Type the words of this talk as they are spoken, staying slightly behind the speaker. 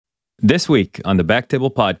This week on the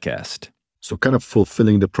Backtable Podcast. So kind of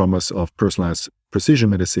fulfilling the promise of personalized precision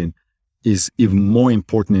medicine is even more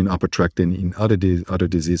important in upper tract than in other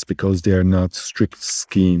diseases because they are not strict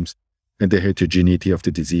schemes and the heterogeneity of the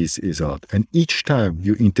disease is out. And each time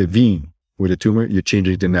you intervene with a tumor, you're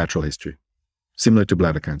changing the natural history, similar to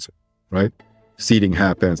bladder cancer, right? Seeding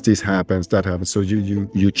happens, this happens, that happens. So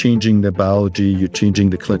you're changing the biology, you're changing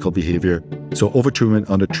the clinical behavior. So over-treatment,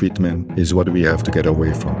 under-treatment is what we have to get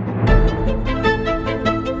away from.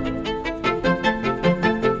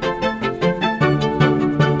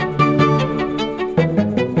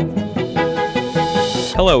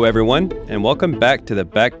 Hello, everyone, and welcome back to the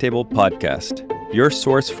Backtable Podcast, your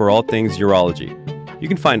source for all things urology. You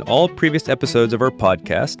can find all previous episodes of our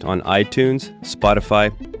podcast on iTunes,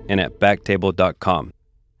 Spotify, and at backtable.com.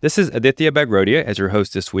 This is Aditya Bagrodia as your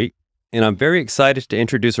host this week, and I'm very excited to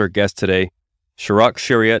introduce our guest today, Chirag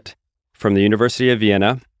Shariat from the University of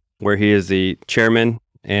Vienna, where he is the chairman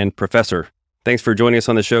and professor. Thanks for joining us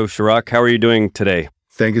on the show, Chirag. How are you doing today?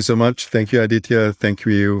 Thank you so much. Thank you, Aditya. Thank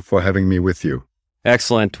you for having me with you.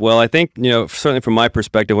 Excellent. Well, I think, certainly from my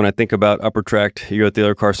perspective, when I think about upper tract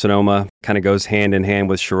urothelial carcinoma, kind of goes hand in hand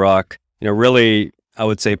with Chirag. Really, I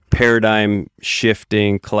would say paradigm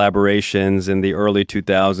shifting collaborations in the early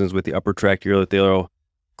 2000s with the upper tract urothelial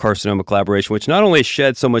carcinoma collaboration, which not only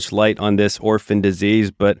shed so much light on this orphan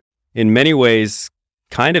disease, but in many ways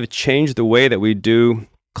kind of changed the way that we do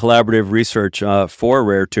collaborative research for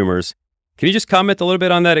rare tumors. Can you just comment a little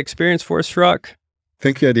bit on that experience for us, Chirag?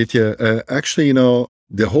 Thank you, Aditya. Actually,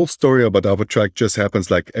 the whole story about upper tract just happens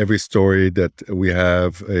like every story that we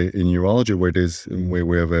have in urology where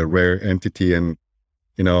we have a rare entity and,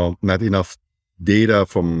 not enough data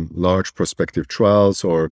from large prospective trials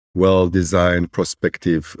or well-designed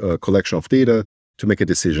prospective collection of data to make a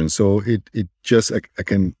decision. So it just, I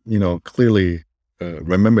can, clearly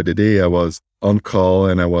remember the day I was on call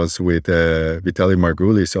and I was with Vitaly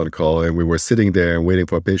Margulis on call and we were sitting there and waiting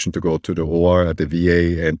for a patient to go to the OR at the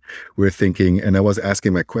VA and we're thinking, and I was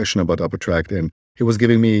asking my question about upper tract and he was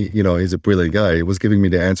giving me, he's a brilliant guy. He was giving me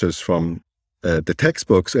the answers from the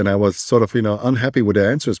textbooks and I was sort of, unhappy with the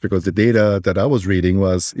answers because the data that I was reading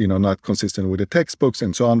was, not consistent with the textbooks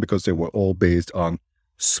and so on because they were all based on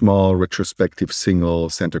small retrospective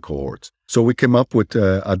single center cohorts. So we came up with,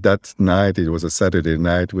 at that night, it was a Saturday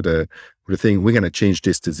night, with a thing, we're going to change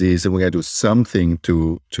this disease and we're going to do something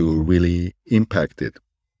to really impact it.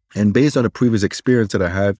 And based on a previous experience that I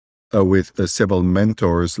had with several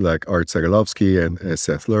mentors like Art Zagalovsky and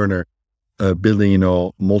Seth Lerner, building,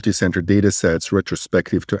 multi-center data sets,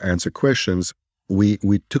 retrospective to answer questions, I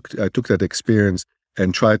took that experience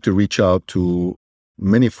and tried to reach out to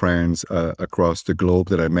many friends across the globe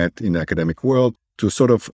that I met in the academic world to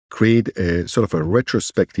sort of create a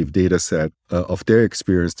retrospective data set of their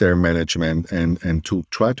experience, their management, and to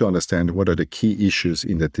try to understand what are the key issues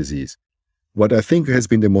in that disease. What I think has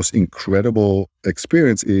been the most incredible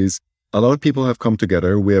experience is a lot of people have come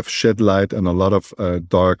together. We have shed light on a lot of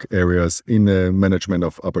dark areas in the management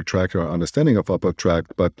of upper tract or understanding of upper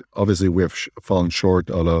tract, but obviously we have fallen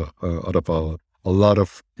short out of a lot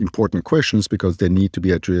of important questions because they need to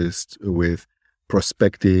be addressed with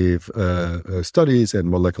prospective studies and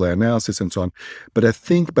molecular analysis and so on. But I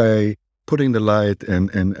think by putting the light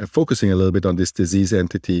and focusing a little bit on this disease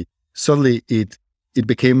entity, suddenly it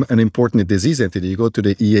became an important disease entity. You go to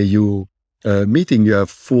the EAU meeting, you have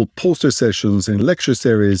full poster sessions and lecture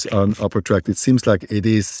series on upper tract. It seems like it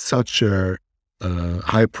is such a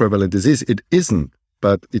high prevalent disease. It isn't,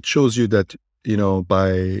 but it shows you that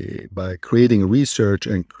by creating research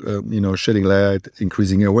and shedding light,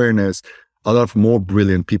 increasing awareness, a lot of more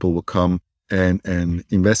brilliant people will come and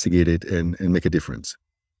investigate it and make a difference.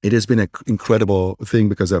 It has been an incredible thing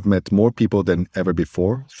because I've met more people than ever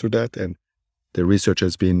before through that, and the research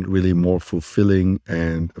has been really more fulfilling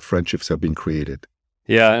and friendships have been created.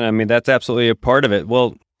 Yeah, and I mean, that's absolutely a part of it.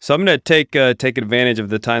 Well, so I'm going to take advantage of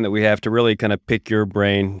the time that we have to really kind of pick your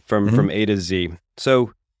brain from A to Z.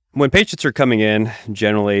 So when patients are coming in,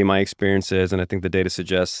 generally my experience is, and I think the data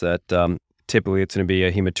suggests that typically it's going to be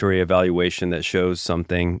a hematuria evaluation that shows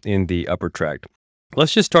something in the upper tract.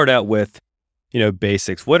 Let's just start out with,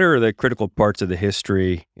 basics. What are the critical parts of the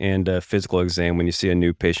history and physical exam when you see a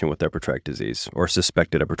new patient with upper tract disease or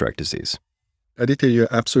suspected upper tract disease? Aditya, you're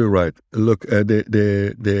absolutely right. Look,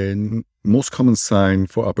 the most common sign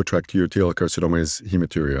for upper tract urothelial carcinoma is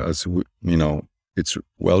hematuria. As it's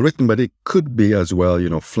well written, but it could be as well,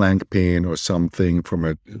 flank pain or something from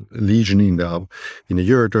a lesion in the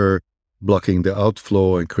ureter, blocking the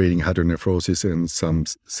outflow and creating hydronephrosis and some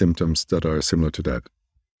symptoms that are similar to that.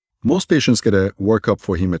 Most patients get a workup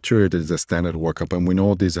for hematuria that is a standard workup, and we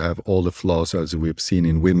know these have all the flaws as we've seen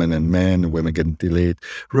in women and men. Women get delayed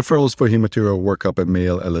referrals for hematuria workup, and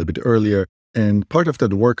male a little bit earlier. And part of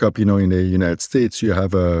that workup, in the United States, you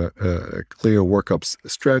have a clear workup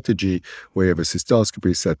strategy where you have a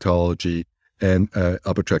cystoscopy, cytology, and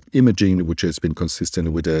upper tract imaging, which has been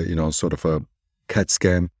consistent with a sort of a CAT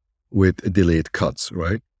scan with delayed cuts,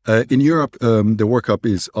 right? In Europe, the workup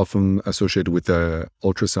is often associated with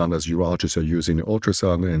ultrasound, as urologists are using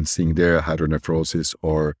ultrasound and seeing their hydronephrosis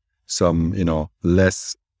or some,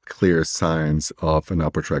 less clear signs of an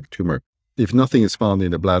upper tract tumor. If nothing is found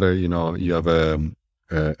in the bladder, you have a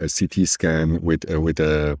CT scan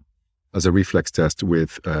as a reflex test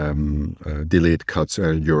with delayed cuts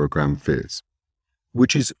and urogram phase,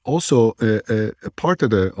 which is also a part of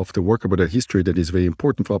the workup of the history that is very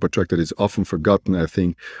important for upper tract that is often forgotten, I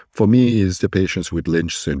think, for me, is the patients with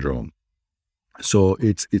Lynch syndrome. So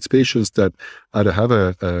it's patients that either have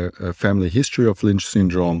a family history of Lynch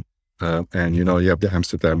syndrome, and you have the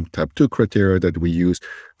Amsterdam Type 2 criteria that we use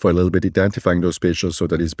for a little bit identifying those patients. So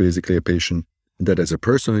that is basically a patient that has a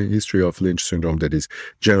personal history of Lynch syndrome that is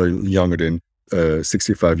generally younger than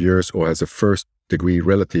 65 years or has a first degree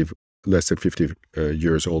relative less than 50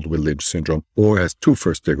 years old with Lynch syndrome, or has 2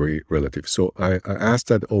 first-degree relatives. So I ask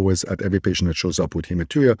that always at every patient that shows up with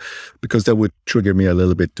hematuria, because that would trigger me a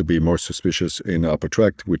little bit to be more suspicious in upper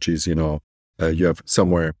tract, which is, you have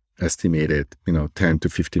somewhere estimated, 10 to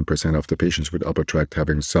 15% of the patients with upper tract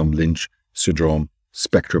having some Lynch syndrome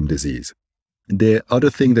spectrum disease. The other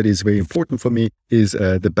thing that is very important for me is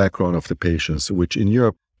the background of the patients, which in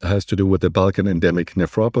Europe has to do with the Balkan endemic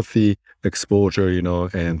nephropathy exposure,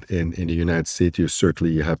 and in the United States, you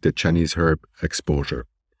certainly have the Chinese herb exposure.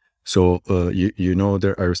 So,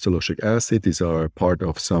 the aristolochic acid, these are part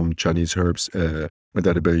of some Chinese herbs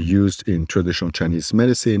that are used in traditional Chinese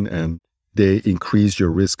medicine, and they increase your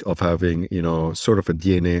risk of having, sort of a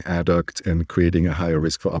DNA adduct and creating a higher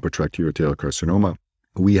risk for upper tract urothelial carcinoma.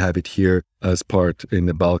 We have it here as part in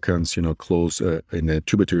the Balkans, close in the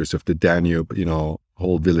tributaries of the Danube,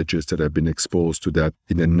 whole villages that have been exposed to that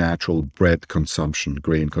in the natural bread consumption,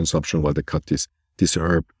 grain consumption, while they cut this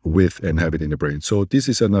herb with and have it in the brain. So this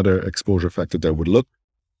is another exposure factor that would look.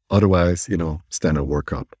 Otherwise, standard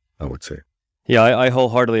workup, I would say. Yeah, I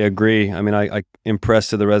wholeheartedly agree. I mean, I impress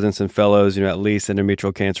to the residents and fellows, at least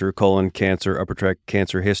endometrial cancer, colon cancer, upper tract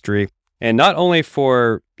cancer history. And not only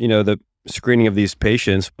for, the screening of these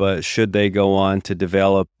patients, but should they go on to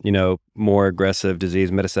develop, more aggressive disease,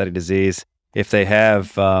 metastatic disease, if they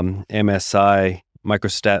have MSI,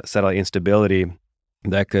 microsatellite instability,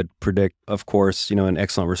 that could predict, of course, an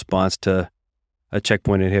excellent response to a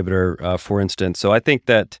checkpoint inhibitor, for instance. So I think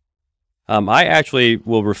that I actually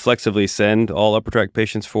will reflexively send all upper tract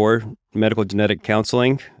patients for medical genetic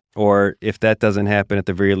counseling, or if that doesn't happen, at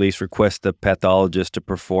the very least, request the pathologist to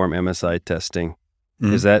perform MSI testing.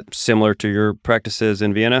 Mm-hmm. Is that similar to your practices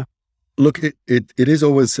in Vienna? Look, it is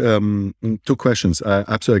always 2 questions. I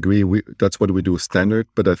absolutely agree. That's what we do standard,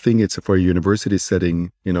 but I think it's for a university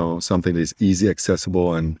setting, something that is easy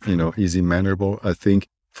accessible and, easy mannerable. I think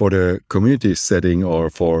for the community setting or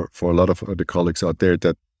for a lot of the colleagues out there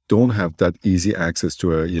that don't have that easy access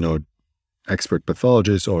to a, expert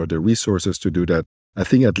pathologist or the resources to do that, I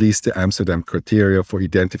think at least the Amsterdam criteria for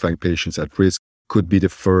identifying patients at risk could be the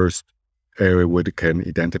first area where they can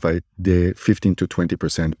identify the 15 to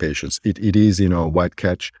 20% patients. It is, a wide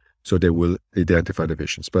catch, so they will identify the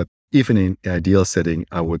patients. But even in ideal setting,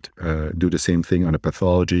 I would do the same thing on a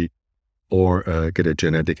pathology or get a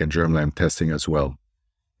genetic and germline testing as well.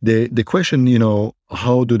 The question,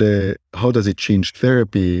 how does it change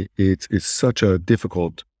therapy? It's such a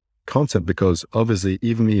difficult concept because obviously,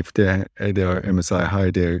 even if they are MSI high,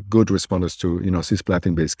 they're good responders to,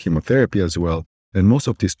 cisplatin-based chemotherapy as well. And most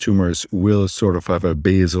of these tumors will sort of have a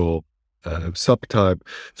basal subtype.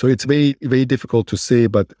 So it's very, very difficult to say,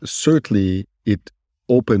 but certainly it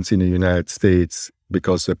opens in the United States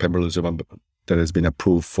because the pembrolizumab that has been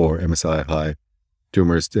approved for MSI high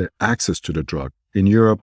tumors, the access to the drug. In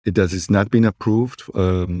Europe, it's not been approved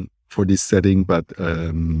for this setting, but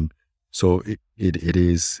so it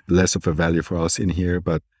is less of a value for us in here,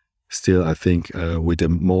 but still, I think with the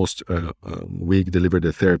most, we deliver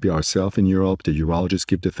the therapy ourselves in Europe. The urologists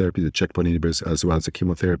give the therapy, the checkpoint inhibitors, as well as the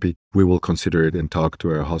chemotherapy. We will consider it and talk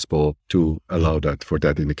to our hospital to allow that for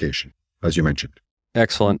that indication, as you mentioned.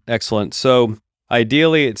 Excellent. So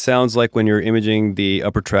ideally, it sounds like when you're imaging the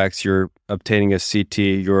upper tracts, you're obtaining a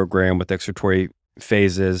CT urogram with excretory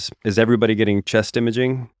phases. Is everybody getting chest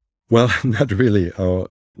imaging? Well, not really.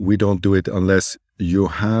 We don't do it unless you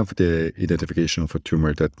have the identification of a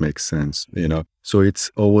tumor that makes sense, So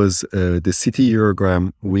it's always the CT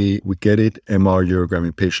urogram, we get it, MR urogram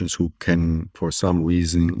in patients who can, for some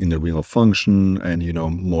reason in the renal function, and,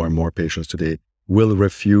 more and more patients today will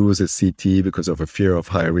refuse a CT because of a fear of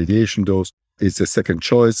high radiation dose. It's a second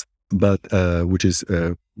choice, but which is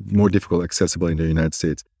more difficult accessible in the United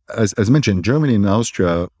States. As mentioned, in Germany and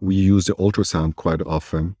Austria, we use the ultrasound quite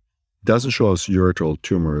often. Doesn't show us ureteral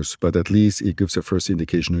tumors, but at least it gives a first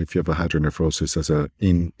indication if you have a hydronephrosis as a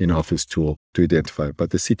in-office tool to identify. But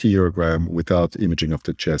the CT urogram without imaging of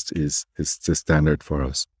the chest is the standard for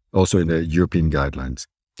us, also in the European guidelines.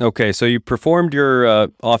 Okay, so you performed your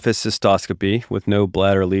office cystoscopy with no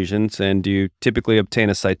bladder lesions, and do you typically obtain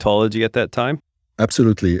a cytology at that time?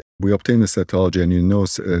 Absolutely. We obtain the cytology, and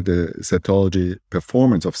the cytology,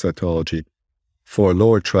 performance of cytology for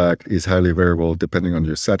lower tract is highly variable depending on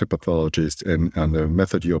your cytopathologist and on the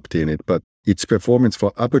method you obtain it. But its performance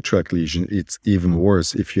for upper tract lesion, it's even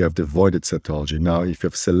worse if you have the voided cytology. Now, if you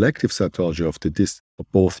have selective cytology of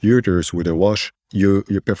both ureters with a wash, your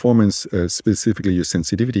performance, specifically your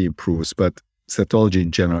sensitivity improves, but cytology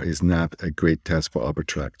in general is not a great test for upper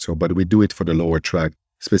tract. But we do it for the lower tract,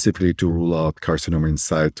 specifically to rule out carcinoma in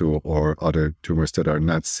situ or other tumors that are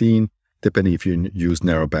not seen, depending if you use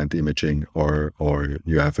narrowband imaging or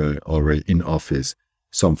you have already in office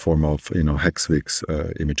some form of Hexvix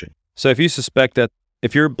imaging. So if you suspect that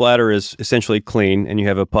if your bladder is essentially clean and you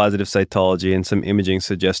have a positive cytology and some imaging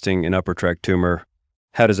suggesting an upper tract tumor,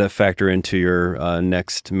 how does that factor into your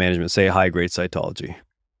next management, say high-grade cytology?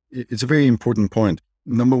 It's a very important point.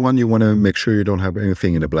 Number one, you want to make sure you don't have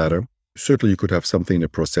anything in the bladder. Certainly you could have something in the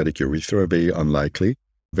prostatic urethra, very unlikely.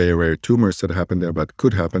 Very rare tumors that happen there, but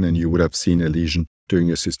could happen, and you would have seen a lesion during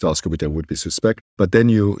your cystoscopy that would be suspect. But then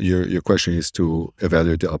your question is to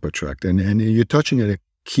evaluate the upper tract. And you're touching a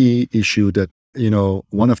key issue that,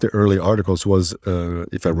 one of the early articles was,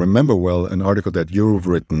 if I remember well, an article that you've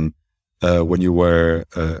written when you were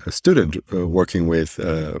a student working with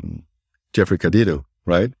Jeffrey Cadito,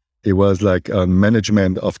 right? It was like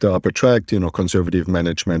management of the upper tract, conservative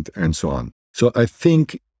management and so on. So I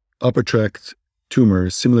think upper tract tumor,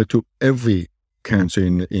 similar to every cancer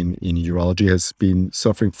in urology, has been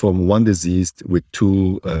suffering from one disease with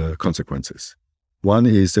two consequences. One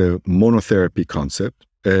is a monotherapy concept,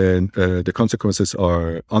 and the consequences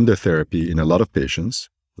are undertherapy in a lot of patients,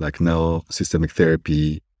 like now systemic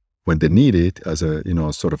therapy when they need it as a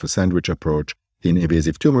sort of a sandwich approach in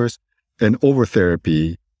invasive tumors, and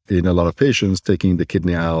overtherapy in a lot of patients, taking the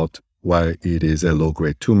kidney out while it is a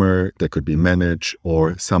low-grade tumor that could be managed,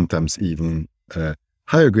 or sometimes even a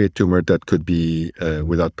higher grade tumor that could be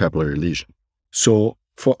without papillary lesion. So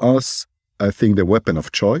for us, I think the weapon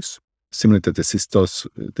of choice, similar to the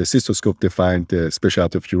cystoscope defined the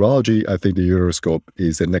specialty of urology, I think the ureteroscope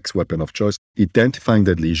is the next weapon of choice. Identifying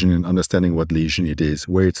that lesion and understanding what lesion it is,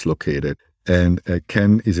 where it's located, and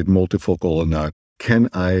is it multifocal or not? Can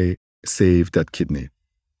I save that kidney?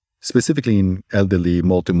 Specifically in elderly,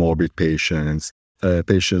 multimorbid patients,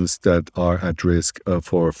 patients that are at risk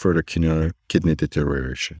for further kidney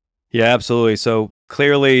deterioration. Yeah, absolutely. So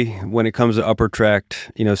clearly, when it comes to upper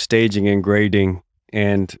tract, staging and grading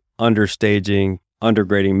and understaging,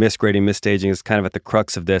 undergrading, misstaging is kind of at the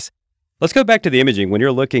crux of this. Let's go back to the imaging. When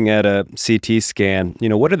you're looking at a CT scan,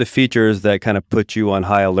 what are the features that kind of put you on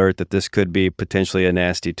high alert that this could be potentially a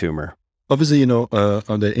nasty tumor? Obviously,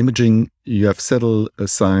 on the imaging, you have subtle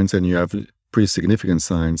signs and you have pretty significant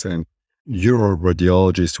signs, and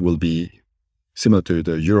uroradiologist will be similar to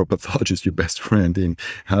the uropathologist, your best friend, in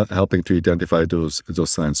helping to identify those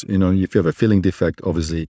signs. If you have a filling defect,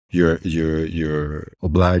 obviously you're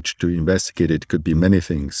obliged to investigate it. It could be many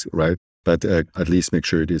things, right? But at least make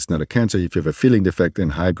sure it is not a cancer. If you have a filling defect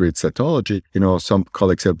in high-grade cytology, some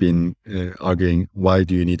colleagues have been arguing, why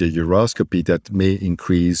do you need a uroscopy that may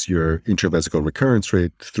increase your intravesical recurrence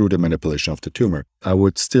rate through the manipulation of the tumor? I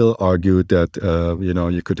would still argue that,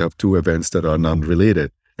 you could have two events that are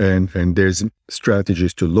non-related. And there's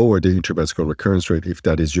strategies to lower the intravesical recurrence rate if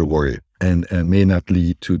that is your worry, and may not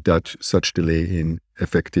lead to such delay in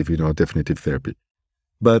effective, definitive therapy.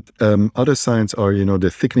 But other signs are,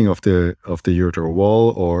 the thickening of the ureteral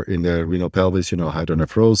wall, or in the renal pelvis,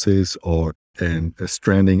 hydronephrosis, and a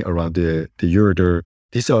stranding around the ureter.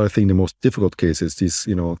 These are, I think, the most difficult cases. These,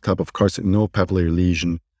 type of no papillary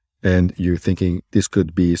lesion, and you're thinking this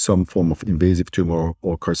could be some form of invasive tumor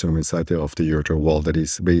or carcinoma in situ of the ureteral wall that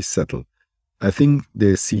is very subtle. I think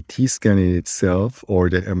the CT scan in itself or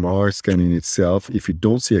the MR scan in itself, if you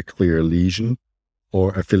don't see a clear lesion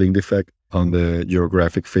or a filling defect on the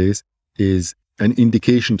urographic phase, is an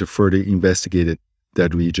indication to further investigate it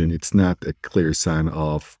that region, it's not a clear sign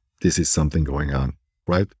of this is something going on,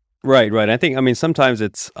 right? Right. I mean, sometimes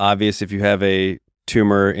it's obvious if you have a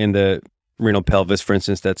tumor in the renal pelvis, for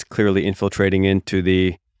instance, that's clearly infiltrating into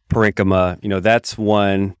the parenchyma. That's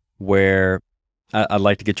one where I'd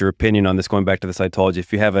like to get your opinion on this, going back to the cytology.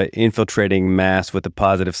 If you have an infiltrating mass with a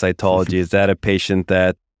positive cytology, is that a patient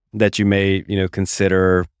that you may,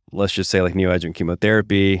 consider, let's just say like neoadjuvant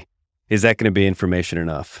chemotherapy? Is that going to be information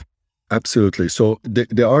enough? Absolutely. So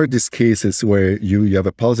there are these cases where you have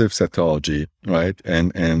a positive cytology, right?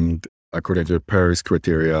 And according to the Paris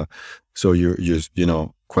criteria, so you're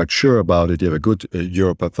quite sure about it. You have a good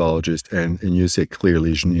uropathologist, and you say clear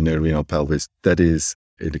lesion in the renal pelvis. That is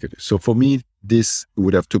indicative. So for me, this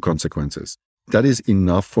would have two consequences. That is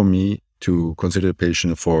enough for me to consider the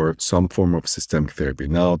patient for some form of systemic therapy.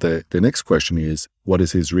 Now, the next question is, what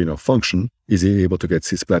is his renal function? Is he able to get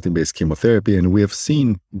cisplatin-based chemotherapy? And we have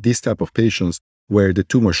seen this type of patients where the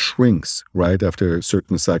tumor shrinks, right, after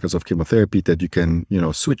certain cycles of chemotherapy, that you can,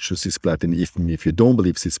 switch to cisplatin if you don't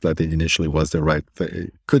believe cisplatin initially was the right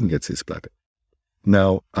thing, couldn't get cisplatin.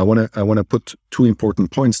 Now, I want to put two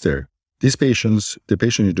important points there. These patients, the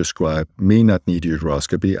patient you described, may not need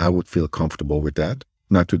uteroscopy. I would feel comfortable with that,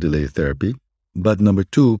 not to delay therapy. But number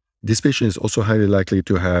two, this patient is also highly likely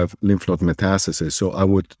to have lymph node metastasis. So I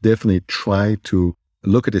would definitely try to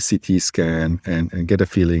look at a CT scan and get a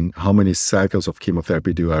feeling, how many cycles of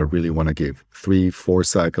chemotherapy do I really want to give? 3, 4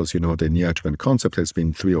 cycles. The neoadjuvant concept has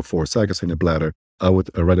been 3 or 4 cycles in the bladder. I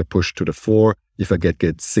would rather push to the 4. If I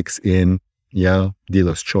get 6 in,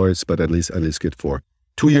 dealer's choice, but at least get 4.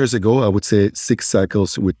 2 years ago, I would say 6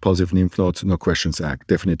 cycles with positive lymph nodes, no questions asked,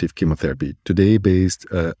 definitive chemotherapy. Today, based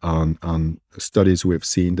on studies, we have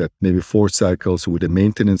seen that maybe 4 cycles with a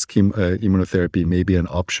maintenance immunotherapy may be an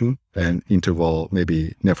option, and interval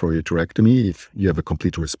maybe nephroureterectomy if you have a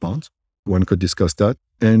complete response. One could discuss that.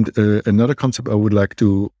 And another concept I would like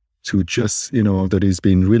to just, that has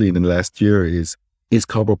been really in the last year is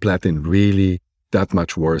carboplatin really that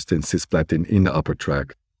much worse than cisplatin in the upper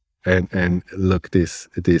tract? And look, this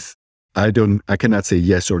I cannot say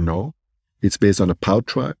yes or no. It's based on a POUT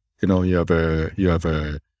trial. You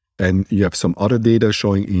have some other data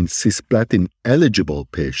showing in cisplatin eligible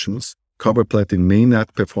patients, carboplatin may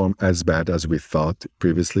not perform as bad as we thought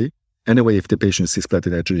previously. Anyway, if the patient is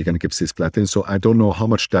cisplatin eligible, you're going to give cisplatin. So I don't know how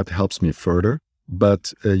much that helps me further,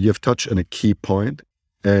 but you've touched on a key point.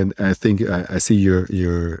 And I think I see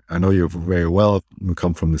I know you're very well, you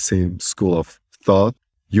come from the same school of thought.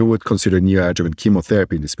 You would consider neoadjuvant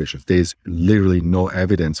chemotherapy in these patients. There's literally no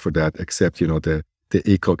evidence for that except, the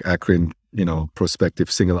ACOG-ACRIN, prospective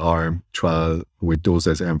single-arm trial with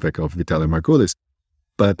doses MVEC of Vitaly Margulis.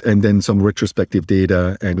 And then some retrospective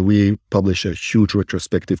data, and we publish a huge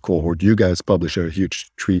retrospective cohort. You guys publish a huge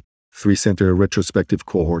 3-center retrospective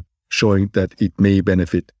cohort showing that it may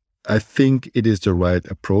benefit. I think it is the right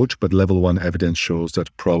approach, but level 1 evidence shows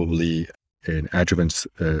that probably an adjuvant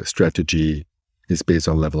strategy is based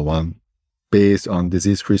on level 1, based on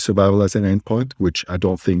disease-free survival as an endpoint, which I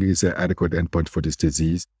don't think is an adequate endpoint for this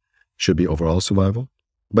disease, should be overall survival.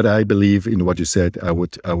 But I believe in what you said. I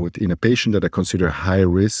would in a patient that I consider high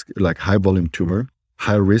risk, like high volume tumor,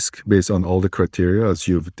 high risk based on all the criteria as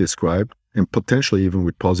you've described, and potentially even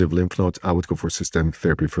with positive lymph nodes, I would go for systemic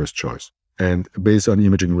therapy first choice. And based on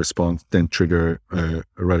imaging response, then trigger a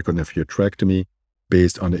radical nephrectomy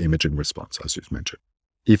based on the imaging response, as you mentioned.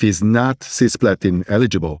 If he's not cisplatin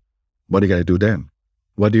eligible, what are you going to do then?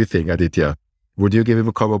 What do you think, Aditya? Would you give him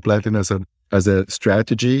a carboplatin as a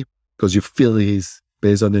strategy because you feel he's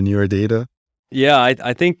based on the newer data? Yeah,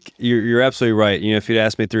 I think you're absolutely right. If you'd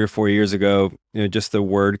asked me 3 or 4 years ago, just the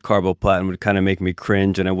word carboplatin would kind of make me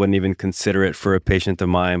cringe, and I wouldn't even consider it for a patient of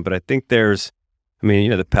mine. But I think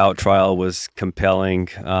the POUT trial was compelling.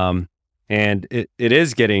 And it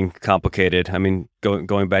is getting complicated.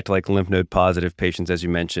 Going back to like lymph node positive patients, as you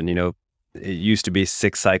mentioned, it used to be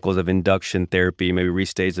 6 cycles of induction therapy, maybe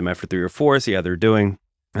restage them after 3 or 4, see how they're doing,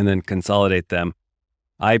 and then consolidate them.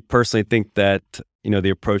 I personally think that, the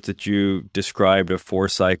approach that you described of 4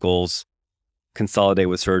 cycles, consolidate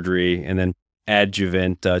with surgery, and then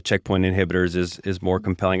adjuvant checkpoint inhibitors is more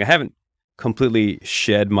compelling. I haven't completely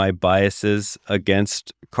shed my biases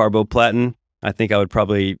against carboplatin. I think I would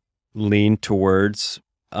probably lean towards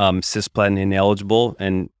cisplatin ineligible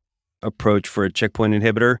and approach for a checkpoint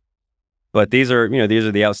inhibitor. But these are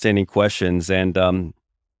the outstanding questions. And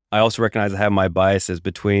I also recognize I have my biases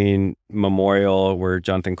between Memorial, where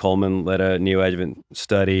Jonathan Coleman led a neoadjuvant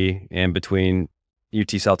study, and between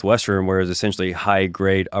UT Southwestern, where it's essentially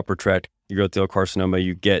high-grade upper tract urothelial carcinoma,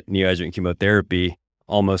 you get neoadjuvant chemotherapy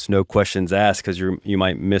almost no questions asked because you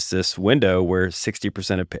might miss this window where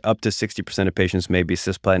up to 60% of patients may be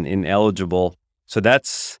cisplatin ineligible. So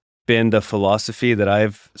that's been the philosophy that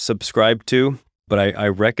I've subscribed to. But I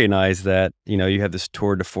recognize that, you have this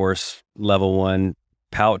tour de force level 1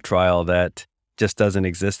 POUT trial that just doesn't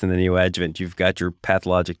exist in the neoadjuvant. You've got your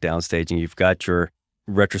pathologic downstaging, you've got your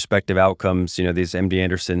retrospective outcomes, these MD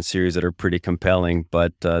Anderson series that are pretty compelling,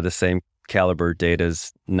 but the same caliber data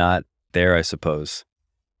is not there, I suppose.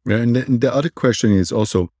 And the other question is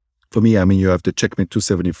also, for me, you have the CheckMate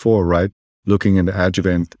 274, right? Looking at the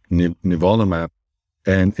adjuvant nivolumab,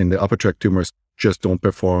 and in the upper tract tumors just don't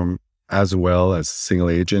perform as well as single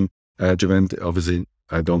agent adjuvant. Obviously,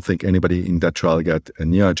 I don't think anybody in that trial got a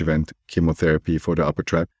neoadjuvant chemotherapy for the upper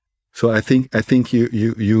tract. So I think I'm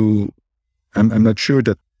not sure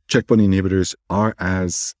that checkpoint inhibitors are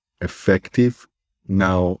as effective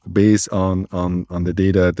now based on the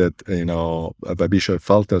data that, Babisha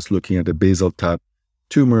Faltas looking at the basal type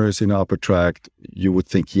tumors in the upper tract. You would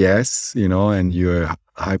think yes, and your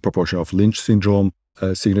high proportion of Lynch syndrome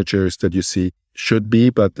signatures that you see should be,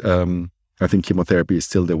 but I think chemotherapy is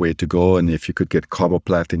still the way to go. And if you could get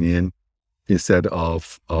carboplatin in instead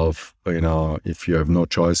of if you have no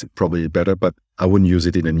choice, probably better, but I wouldn't use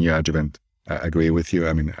it in a neoadjuvant. I agree with you.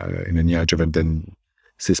 In a neoadjuvant, then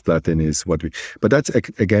cisplatin is what but that's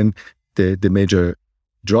again, the major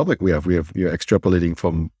drawback we have. You're extrapolating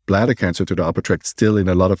from bladder cancer to the upper tract still in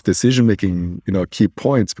a lot of decision-making, key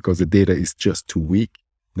points because the data is just too weak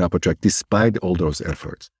in upper tract despite all those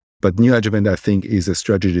efforts. But neoadjuvant, I think, is a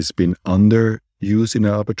strategy that's been underused in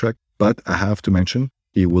the upper tract. But I have to mention,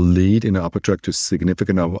 it will lead in the upper tract to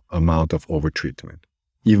significant amount of overtreatment,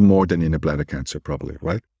 even more than in a bladder cancer, probably,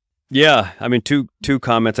 right? Yeah, two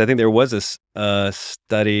comments. I think there was a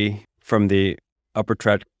study from the upper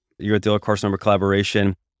tract urothelial carcinoma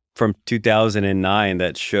collaboration from 2009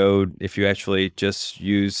 that showed if you actually just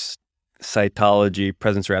use cytology,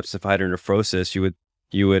 presence or absence of hydronephrosis,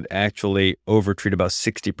 you would actually overtreat about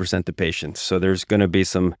 60% of patients. So there's going to be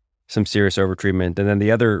some serious overtreatment. And then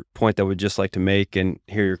the other point that I would just like to make and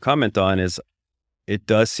hear your comment on is it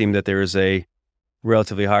does seem that there is a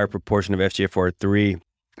relatively higher proportion of FGFR3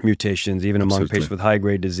 mutations, even among patients with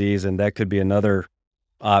high-grade disease. And that could be another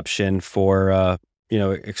option for,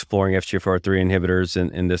 exploring FGFR3 inhibitors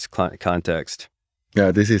in this context.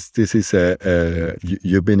 Yeah, this is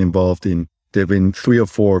you've been involved in. There have been 3 or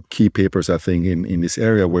 4 key papers, I think, in this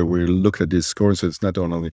area where we look at this scoring. So it's not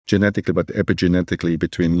only genetically, but epigenetically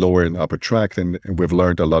between lower and upper tract. And we've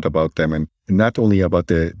learned a lot about them. And not only about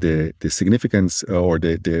the significance or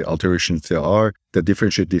the alterations there are that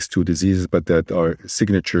differentiate these two diseases, but that are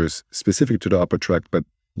signatures specific to the upper tract. But,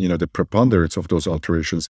 the preponderance of those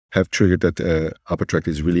alterations have triggered that upper tract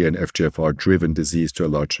is really an FGFR-driven disease to a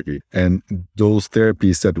large degree. And those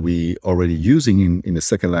therapies that we already using in the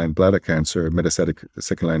second-line bladder cancer, metastatic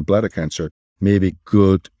second-line bladder cancer, may be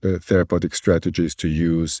good therapeutic strategies to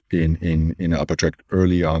use in upper tract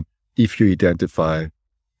early on if you identify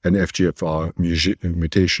an FGFR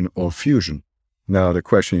mutation or fusion. Now, the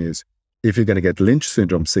question is, if you're going to get Lynch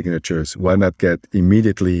syndrome signatures, why not get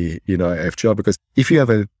immediately, FGFR? Because if you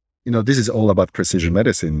have this is all about precision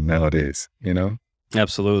medicine nowadays,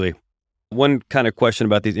 Absolutely. One kind of question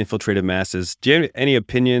about these infiltrative masses. Do you have any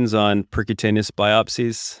opinions on percutaneous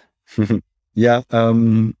biopsies? Yeah.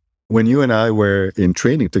 When you and I were in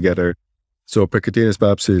training together, so percutaneous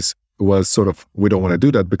biopsies was sort of, we don't want to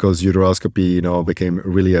do that because uteroscopy, became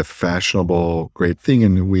really a fashionable, great thing.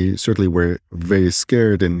 And we certainly were very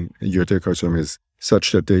scared. And urothelial carcinoma is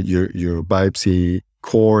such that your biopsy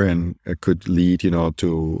core and could lead,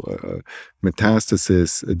 to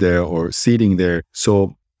metastasis there or seeding there.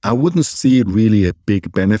 So I wouldn't see really a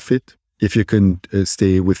big benefit if you can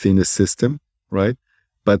stay within the system, right?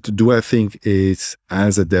 But do I think it's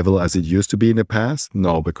as a devil as it used to be in the past?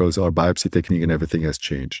 No, because our biopsy technique and everything has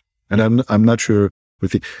changed. And I'm not sure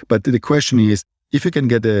with it. But the question is, if you can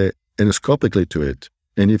get endoscopically to it,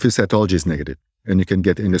 and if your cytology is negative, and you can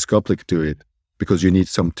get endoscopic to it, because you need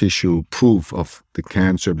some tissue proof of the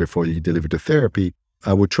cancer before you deliver the therapy,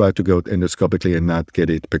 I would try to go endoscopically and not get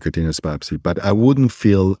it percutaneous biopsy. But I wouldn't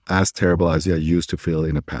feel as terrible as I used to feel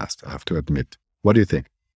in the past, I have to admit. What do you think?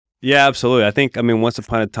 Yeah, absolutely. I think, once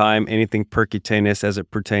upon a time, anything percutaneous as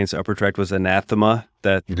it pertains to upper tract was anathema,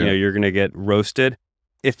 that you're going to get roasted.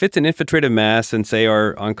 If it's an infiltrative mass and say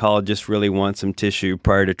our oncologist really wants some tissue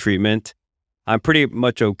prior to treatment, I'm pretty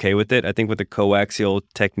much okay with it. I think with the coaxial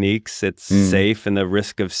techniques, it's safe and the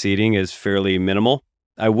risk of seeding is fairly minimal.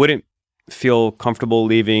 I wouldn't feel comfortable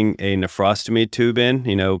leaving a nephrostomy tube in.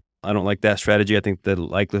 I don't like that strategy. I think the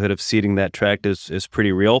likelihood of seeding that tract is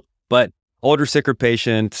pretty real. But older, sicker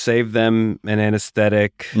patient, save them an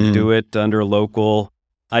anesthetic, do it under local.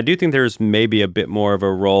 I do think there's maybe a bit more of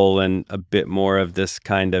a role and a bit more of this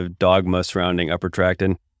kind of dogma surrounding upper tract.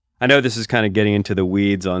 And I know this is kind of getting into the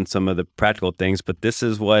weeds on some of the practical things, but this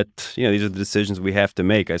is what, these are the decisions we have to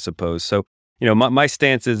make, I suppose. So, my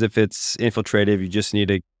stance is if it's infiltrative, you just need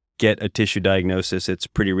to get a tissue diagnosis. It's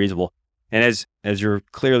pretty reasonable. And as you're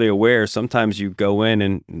clearly aware, sometimes you go in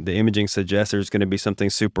and the imaging suggests there's going to be something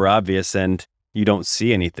super obvious and you don't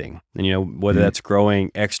see anything. And, whether that's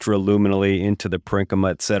growing extraluminally into the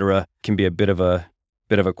parenchyma, et cetera, can be a bit of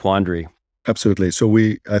a quandary. Absolutely. So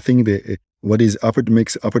I think what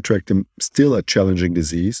makes upper tract still a challenging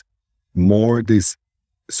disease, more this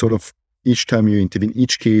sort of each time you intervene,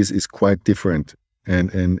 each case is quite different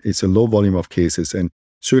and it's a low volume of cases. And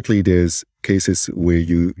certainly there's cases where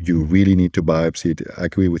you really need to biopsy it. I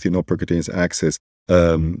agree with you, no percutaneous access,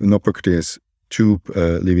 no percutaneous tube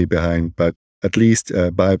leaving behind, but at least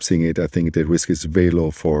biopsying it, I think the risk is very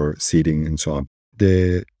low for seeding and so on.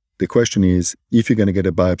 The question is, if you're going to get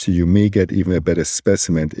a biopsy, you may get even a better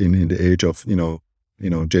specimen in the age of,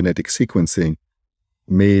 genetic sequencing.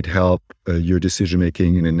 May it help your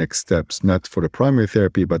decision-making in the next steps, not for the primary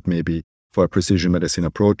therapy, but maybe for a precision medicine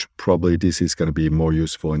approach. Probably this is going to be more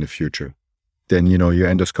useful in the future. Then, your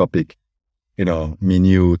endoscopic,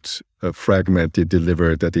 minute fragment you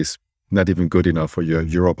deliver that is not even good enough for your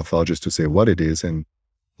uropathologist to say what it is, and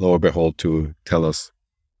lo and behold, to tell us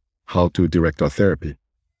how to direct our therapy.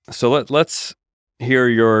 So let's hear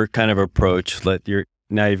your kind of approach.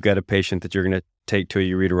 Now you've got a patient that you're going to take to a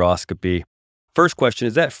ureteroscopy. First question,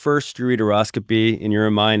 is that first ureteroscopy in your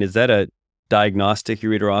mind, is that a diagnostic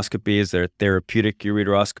ureteroscopy? Is there a therapeutic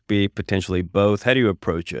ureteroscopy, potentially both? How do you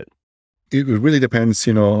approach it? It really depends,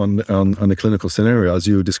 on the clinical scenario. As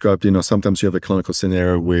you described, sometimes you have a clinical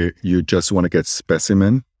scenario where you just want to get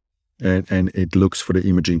specimen and it looks for the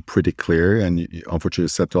imaging pretty clear, and unfortunately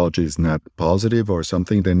septology is not positive or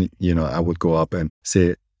something. Then, I would go up and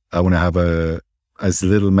say, I want to have as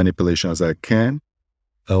little manipulation as I can,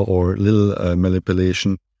 or little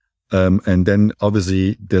manipulation. And then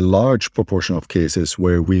obviously the large proportion of cases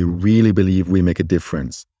where we really believe we make a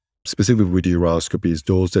difference, specifically with uroscopy, is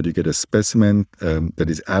those that you get a specimen that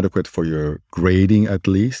is adequate for your grading at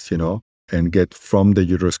least, and get from the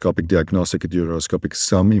uteroscopic diagnostic at uteroscopic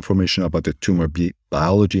some information about the tumor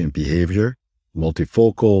biology and behavior,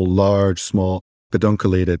 multifocal, large, small,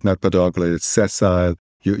 pedunculated, not pedunculated, sessile.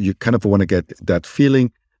 You kind of want to get that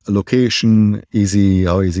feeling, location,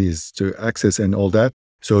 how easy is to access and all that.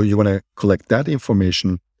 So you want to collect that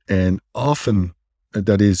information, and often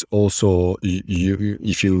that is also,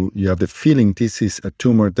 if you have the feeling this is a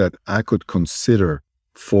tumor that I could consider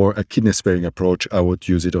for a kidney sparing approach, I would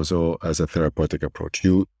use it also as a therapeutic approach.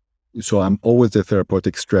 So I'm always the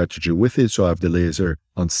therapeutic strategy with it. So I have the laser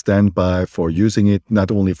on standby for using it,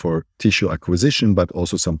 not only for tissue acquisition, but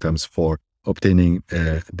also sometimes for obtaining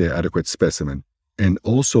the adequate specimen. And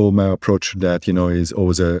also my approach to that, is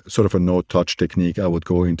always a sort of a no-touch technique. I would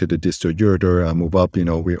go into the distal ureter, I move up,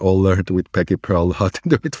 we all learned with Peggy Pearl how to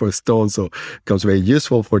do it for stones, so it becomes very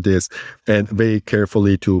useful for this, and very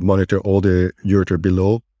carefully to monitor all the ureter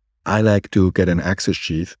below. I like to get an access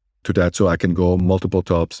sheath to that so I can go multiple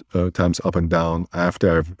times up and down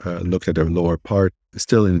after I've looked at the lower part,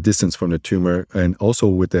 still in the distance from the tumor, and also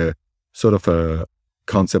with the sort of a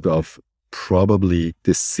concept of probably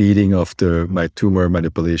the seeding of my tumor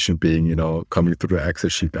manipulation being, coming through the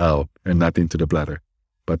access sheath out and not into the bladder.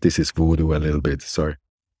 But this is voodoo a little bit. Sorry.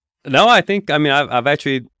 No, I've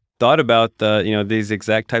actually thought about these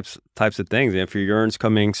exact types of things. If your urine's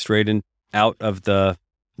coming straight in out of the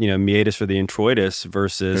meatus or the introitus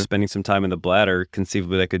versus spending some time in the bladder,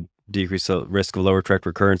 conceivably that could decrease the risk of lower tract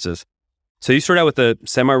recurrences. So you start out with a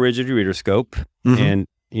semi-rigid ureteroscope, and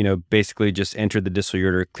basically just enter the distal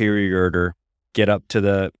ureter, clear your ureter, get up to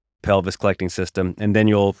the pelvis collecting system, and then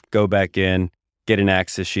you'll go back in, get an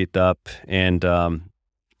access sheath up, and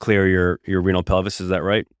clear your renal pelvis. Is that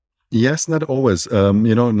right? Yes, not always.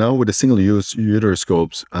 Now with the single-use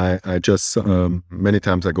uteroscopes, I just many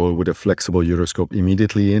times I go with a flexible uteroscope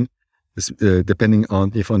immediately in, depending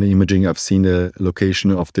on if on the imaging I've seen the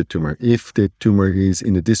location of the tumor. If the tumor is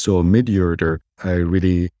in the distal mid-ureter, I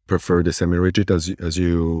really prefer the semi-rigid, as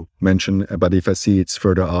you mentioned. But if I see it's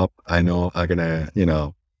further up, I know I'm gonna,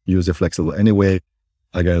 use the flexible anyway.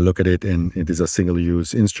 I gotta look at it, and it is a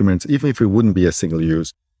single-use instrument. Even if it wouldn't be a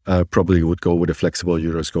single-use, I probably would go with a flexible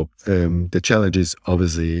uteroscope. The challenge is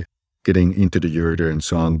obviously getting into the ureter and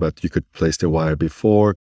so on, but you could place the wire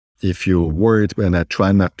before. If you're worried, and I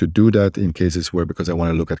try not to do that in cases where, because I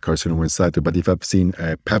want to look at carcinoma in situ, but if I've seen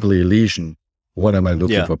a papillary lesion What am I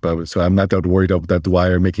looking Yeah. for? So I'm not that worried of that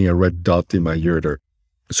wire making a red dot in my ureter.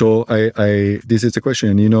 So this is the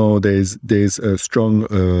question. And, there's a strong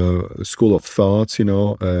school of thoughts.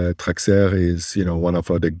 Traxer is, one of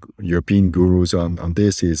the European gurus on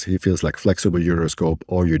this. He feels like flexible ureteroscope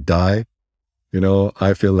or you die.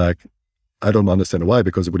 I feel like I don't understand why,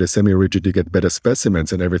 because with a semi-rigid, you get better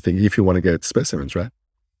specimens and everything if you want to get specimens, right?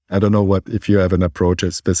 I don't know if you have an approach,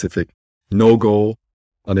 a specific no-go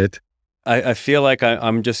on it. I feel like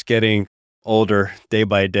I'm just getting older day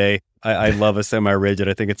by day. I love a semi-rigid.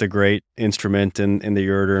 I think it's a great instrument in the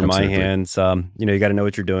ureter in my Absolutely. hands. You got to know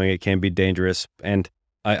what you're doing. It can be dangerous. And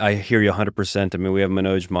I hear you 100%. I mean, we have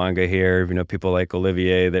Manoj Manga here, people like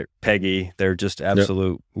Olivier, Peggy, they're just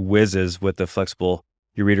absolute whizzes with the flexible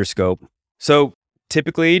ureteroscope. So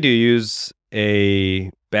typically, do you use a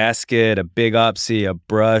basket, a big opsy, a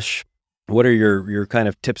brush? What are your kind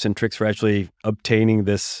of tips and tricks for actually obtaining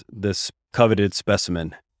this coveted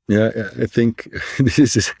specimen? Yeah, I think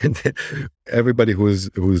this is everybody who's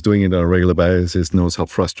doing it on a regular basis knows how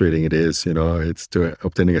frustrating it is. It's to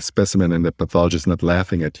obtaining a specimen and the pathologist not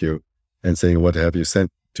laughing at you and saying, "What have you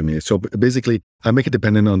sent to me?" So basically, I make it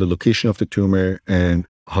dependent on the location of the tumor and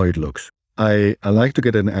how it looks. I like to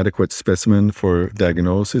get an adequate specimen for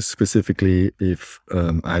diagnosis, specifically if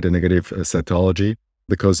I had a negative cytology,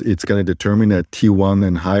 because it's going to determine a T1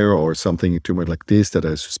 and higher or something, a tumor like this that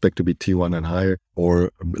I suspect to be T1 and higher,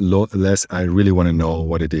 or less. I really want to know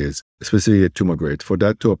what it is, specifically a tumor grade. For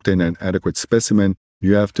that to obtain an adequate specimen,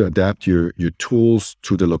 you have to adapt your tools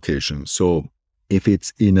to the location. So if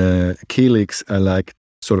it's in a calyx, I like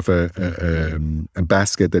sort of a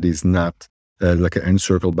basket that is not like an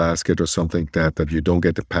encircle basket or something that you don't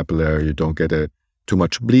get the papillary, you don't get too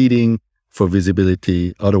much bleeding for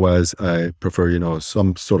visibility. Otherwise, I prefer,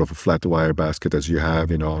 some sort of a flat wire basket as you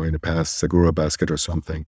have, in the past, Segura basket or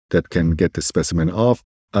something that can get the specimen off.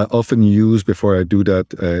 I often use, before I do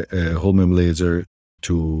that, a Holmium laser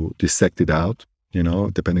to dissect it out,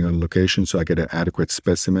 depending on the location, so I get an adequate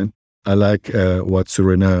specimen. I like what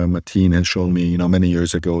Surena Mateen has shown me, many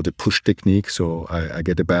years ago, the push technique. So I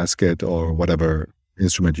get a basket or whatever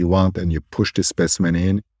instrument you want, and you push the specimen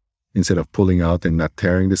in. Instead of pulling out and not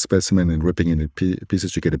tearing the specimen and ripping it in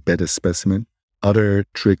pieces, you get a better specimen. Other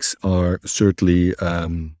tricks are certainly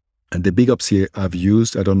the big opsy I've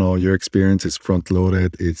used. I don't know, your experience is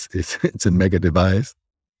front-loaded. It's a mega device.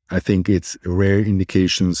 I think it's rare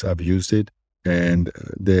indications I've used it. And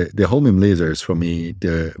the Holmium laser is, for me,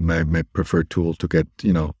 my preferred tool to get,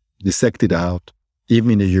 dissect it out,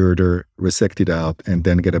 even in the ureter, resect it out, and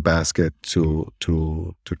then get a basket to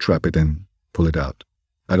trap it and pull it out.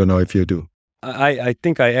 I don't know if you do. I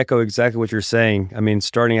think I echo exactly what you're saying. I mean,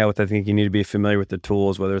 starting out with, I think you need to be familiar with the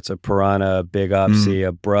tools, whether it's a Piranha, a big opsy,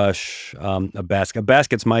 a brush, a basket. A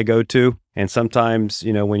basket's my go-to. And sometimes,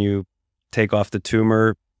 when you take off the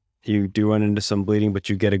tumor, you do run into some bleeding, but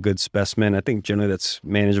you get a good specimen. I think generally that's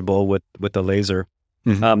manageable with the laser.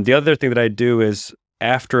 Mm-hmm. The other thing that I do is,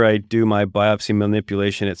 after I do my biopsy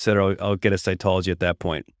manipulation, et cetera, I'll get a cytology at that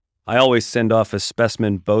point. I always send off a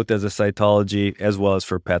specimen both as a cytology as well as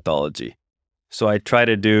for pathology. So I try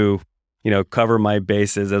to do, cover my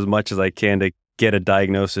bases as much as I can to get a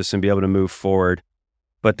diagnosis and be able to move forward.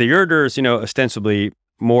 But the ureter is, ostensibly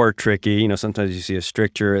more tricky. Sometimes you see a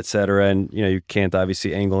stricture, et cetera, and, you can't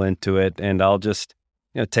obviously angle into it. And I'll just,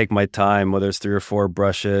 take my time, whether it's 3 or 4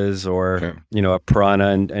 brushes or, a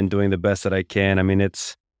Piranha and doing the best that I can. I mean,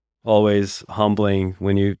 it's always humbling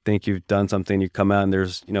when you think you've done something, you come out and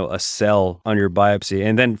there's, a cell on your biopsy.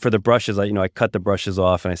 And then for the brushes, I cut the brushes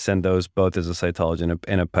off and I send those both as a cytology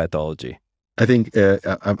and a pathology. I think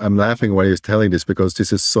I'm laughing while you're telling this, because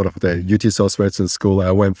this is sort of the UT Southwestern school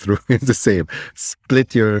I went through. It's the same.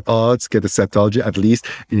 Split your odds, get a cytology at least,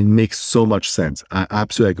 and it makes so much sense. I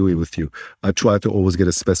absolutely agree with you. I try to always get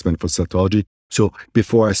a specimen for cytology. So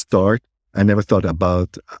before I start, I never thought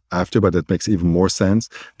about after, but it makes even more sense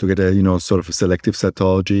to get a, sort of a selective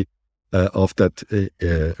cytology of that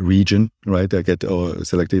region, right? I get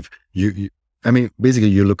selective. Basically,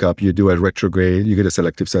 you look up, you do a retrograde, you get a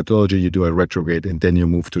selective cytology, you do a retrograde, and then you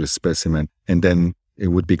move to the specimen. And then it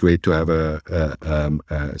would be great to have a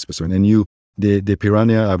specimen. And the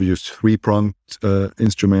Piranha, I've used 3-pronged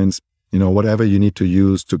instruments, whatever you need to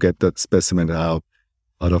use to get that specimen out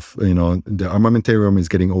of, the armamentarium is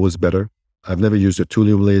getting always better. I've never used a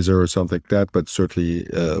thulium laser or something like that, but certainly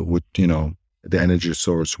would, the energy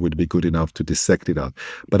source would be good enough to dissect it out.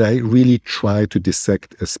 But I really try to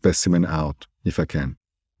dissect a specimen out if I can.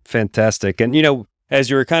 Fantastic. And, as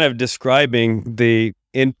you were kind of describing the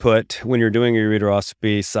input when you're doing your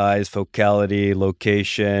ureteroscopy, size, focality,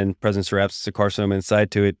 location, presence or absence of carcinoma in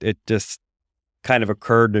situ, it just kind of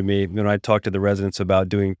occurred to me when I talked to the residents about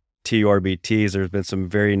doing TURBTs. There's been some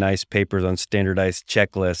very nice papers on standardized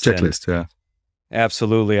checklists. Yeah.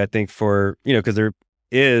 Absolutely. I think because there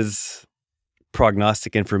is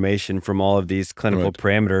prognostic information from all of these clinical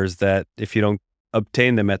parameters that if you don't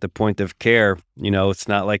obtain them at the point of care, it's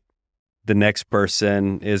not like the next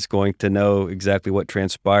person is going to know exactly what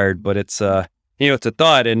transpired, but it's it's a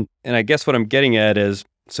thought. And I guess what I'm getting at is,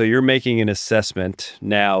 so you're making an assessment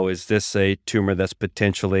now, is this a tumor that's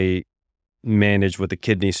potentially managed with a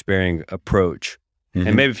kidney sparing approach? Mm-hmm.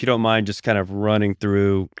 And maybe if you don't mind just kind of running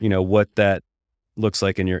through, what that looks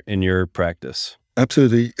like in your practice.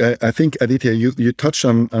 Absolutely. I think, Aditya, you touched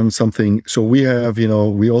on something. So we have,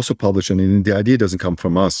 we also publish, and the idea doesn't come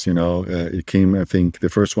from us, it came, I think the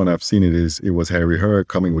first one I've seen it was Harry Herr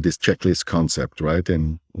coming with this checklist concept, right?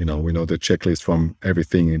 And, we know the checklist from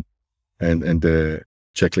everything and the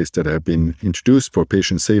checklists that have been introduced for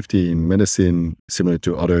patient safety in medicine, similar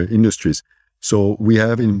to other industries. So we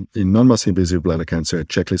have in non-muscle invasive bladder cancer a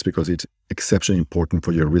checklist because it's exceptionally important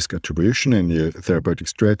for your risk attribution and your therapeutic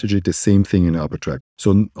strategy. The same thing in upper tract.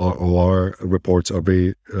 So our reports are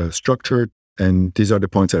very structured, and these are the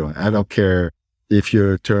points I want. I don't care if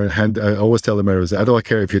you I always tell the members, I don't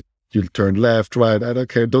care if you turn left, right, I don't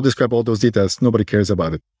care. Don't describe all those details. Nobody cares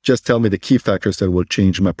about it. Just tell me the key factors that will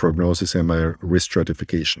change my prognosis and my risk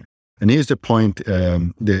stratification. And here's the point,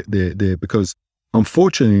 because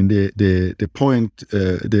unfortunately, the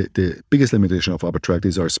biggest limitation of upper tract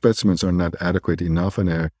is our specimens are not adequate enough, and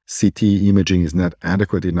our CT imaging is not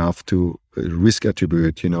adequate enough to risk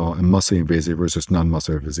attribute, a muscle invasive versus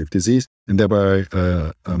non-muscle invasive disease, and thereby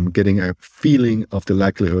getting a feeling of the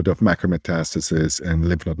likelihood of macrometastasis and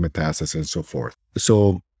lymph node metastasis and so forth.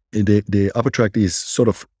 So the upper tract is sort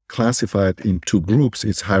of classified in two groups.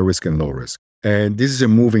 It's high risk and low risk. And this is a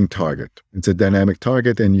moving target. It's a dynamic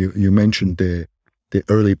target. And you mentioned the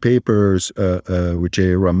early papers with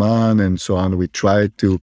Jay Rahman and so on. We tried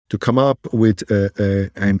to come up with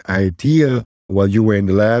an idea while you were in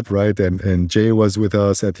the lab, right? And Jay was with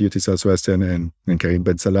us at UT Southwestern and Karim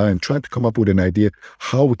Ben Salah, and tried to come up with an idea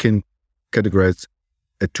how we can categorize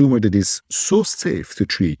a tumor that is so safe to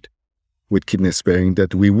treat with kidney sparing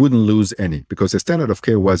that we wouldn't lose any, because the standard of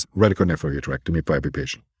care was radical nephrouterectomy for every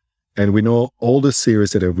patient. And we know all the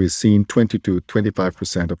series that we've seen, 20 to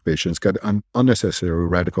 25% of patients got unnecessary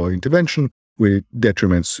radical intervention with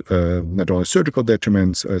detriments, not only surgical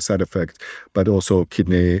detriments, side effects, but also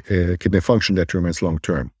kidney function detriments long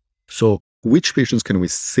term. So which patients can we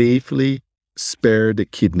safely spare the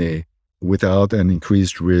kidney without an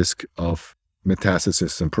increased risk of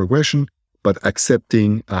metastasis and progression, but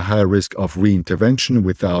accepting a high risk of reintervention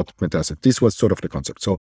without metastasis? This was sort of the concept.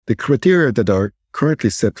 So the criteria that are currently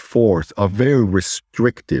set forth are very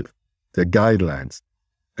restrictive, the guidelines.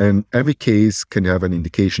 And every case can have an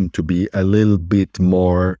indication to be a little bit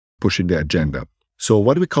more pushing the agenda. So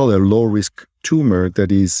what we call a low-risk tumor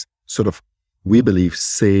that is sort of, we believe,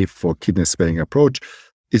 safe for kidney sparing approach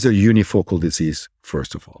is a unifocal disease,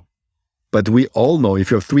 first of all. But we all know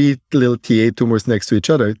if you have three little TA tumors next to each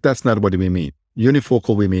other, that's not what we mean.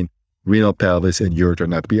 Unifocal, we mean renal, pelvis, and ureter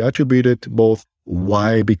not be attributed both.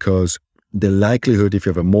 Why? Because the likelihood, if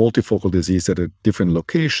you have a multifocal disease at different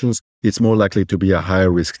locations, it's more likely to be a higher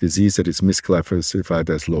risk disease that is misclassified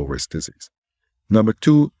as low risk disease. Number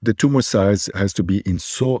two, the tumor size has to be in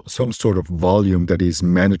some sort of volume that is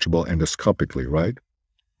manageable endoscopically, right?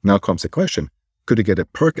 Now comes the question, could you get a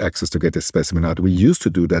PERC access to get a specimen out? We used to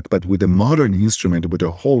do that, but with a modern instrument, with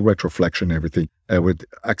a whole retroflexion and everything, with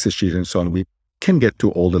access sheet and so on, we can get to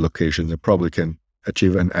all the locations and probably can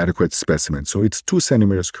achieve an adequate specimen. So it's 2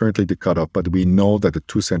 centimeters currently the cutoff, but we know that the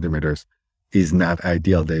 2 centimeters is not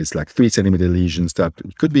ideal. There's like 3 centimeter lesions that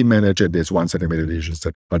could be managed, and there's 1 centimeter lesions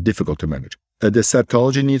that are difficult to manage. The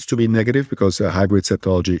cytology needs to be negative because a high-grade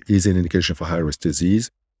cytology is an indication for high-risk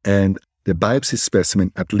disease. And the biopsy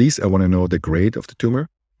specimen, at least I want to know the grade of the tumor,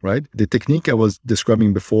 right? The technique I was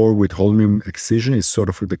describing before with holmium excision is sort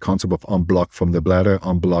of the concept of unblock from the bladder,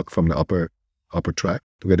 unblock from the upper tract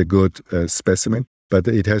to get a good specimen. But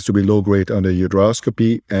it has to be low grade on the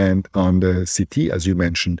ureteroscopy, and on the CT, as you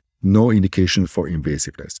mentioned, no indication for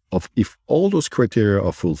invasiveness. If all those criteria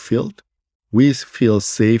are fulfilled, we feel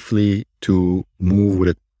safely to move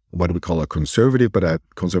with what we call a conservative, but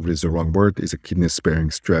conservative is the wrong word, is a kidney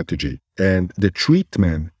sparing strategy. And the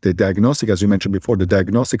treatment, the diagnostic, as you mentioned before, the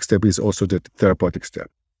diagnostic step is also the therapeutic step.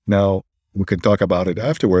 Now, we can talk about it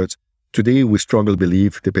afterwards. Today, we strongly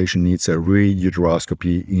believe the patient needs a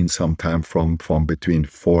reuteroscopy in some time from between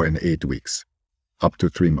 4 and 8 weeks, up to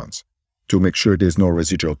 3 months, to make sure there's no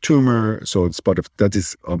residual tumor. So it's part of that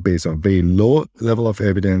is based on very low level of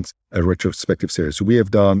evidence, a retrospective series we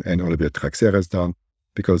have done and Olivier Traxler has done,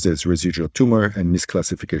 because there's residual tumor and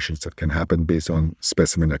misclassifications that can happen based on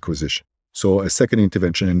specimen acquisition. So a second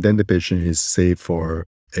intervention, and then the patient is safe for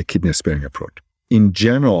a kidney sparing approach. In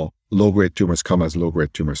general, low-grade tumors come as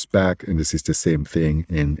low-grade tumors back, and this is the same thing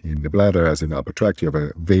in the bladder as in the upper tract. You have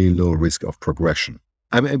a very low risk of progression.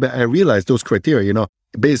 But I realize those criteria,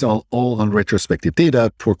 based on all on retrospective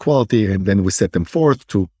data, poor quality, and then we set them forth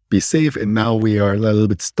to be safe, and now we are a little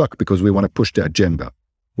bit stuck because we want to push the agenda.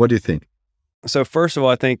 What do you think? So first of all,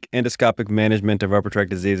 I think endoscopic management of upper tract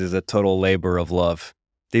disease is a total labor of love.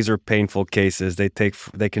 These are painful cases. They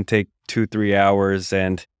can take 2-3 hours,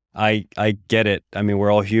 and I get it. I mean,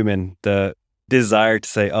 we're all human. The desire to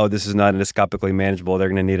say, oh, this is not endoscopically manageable, they're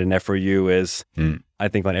going to need an FRU is, I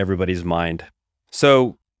think, on everybody's mind.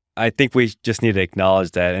 So I think we just need to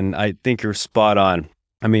acknowledge that. And I think you're spot on.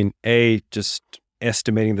 I mean, just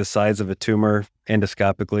estimating the size of a tumor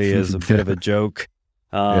endoscopically is a bit of a joke.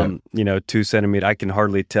 2 centimeter, I can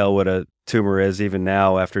hardly tell what a tumor is even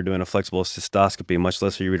now after doing a flexible cystoscopy, much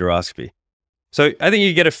less a ureteroscopy. So I think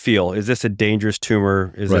you get a feel. Is this a dangerous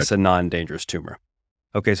tumor? Is this a non-dangerous tumor?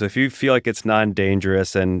 Okay, so if you feel like it's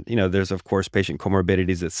non-dangerous and, there's, of course, patient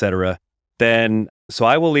comorbidities, et cetera, then, so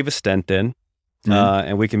I will leave a stent in,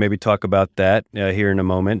 and we can maybe talk about that here in a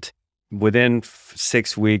moment. Within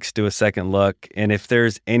 6 weeks, do a second look. And if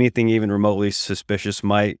there's anything even remotely suspicious,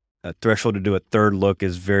 my threshold to do a third look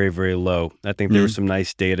is very, very low. I think there was some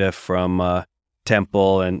nice data from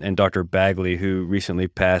Temple and Dr. Bagley, who recently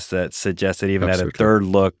passed, that suggests that even at a third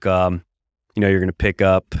look, you're going to pick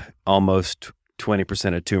up almost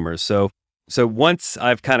 20% of tumors. So once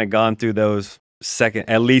I've kind of gone through those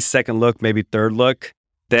at least second look, maybe third look,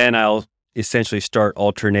 then I'll essentially start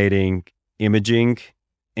alternating imaging.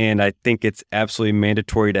 And I think it's absolutely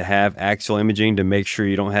mandatory to have axial imaging to make sure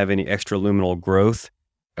you don't have any extraluminal growth.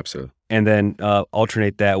 Absolutely. And then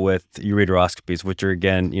alternate that with ureteroscopies, which are,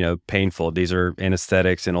 again, painful. These are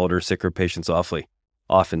anesthetics in older, sicker patients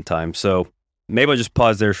oftentimes. So maybe I'll just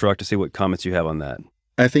pause there, Chirag, to see what comments you have on that.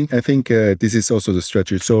 I think this is also the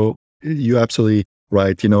strategy. So you're absolutely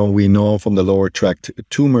right. We know from the lower tract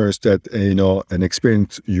tumors that, an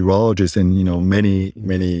experienced urologist and,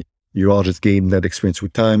 many urologists gain that experience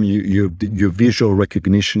with time. Your visual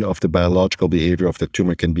recognition of the biological behavior of the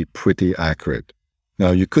tumor can be pretty accurate.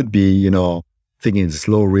 Now, you could be, thinking it's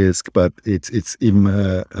low risk, but it's even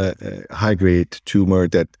a high-grade tumor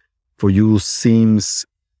that for you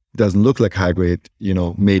doesn't look like high-grade,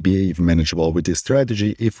 maybe even manageable with this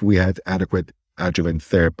strategy if we had adequate adjuvant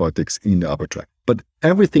therapeutics in the upper tract. But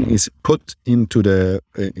everything is put into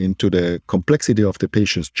the complexity of the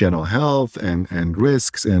patient's general health and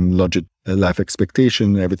risks and life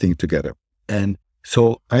expectation, everything together. And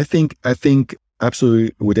so I think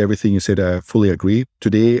absolutely, with everything you said, I fully agree.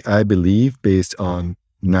 Today, I believe, based on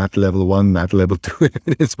not level 1, not level 2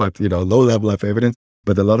 evidence, but, low level of evidence,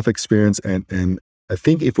 but a lot of experience. And I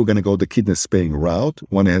think if we're going to go the kidney sparing route,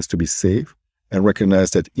 one has to be safe and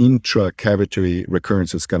recognize that intracavitary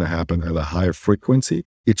recurrence is going to happen at a higher frequency.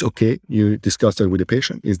 It's okay. You discuss that with the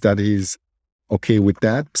patient. Is okay with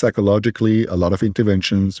that? Psychologically, a lot of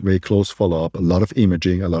interventions, very close follow-up, a lot of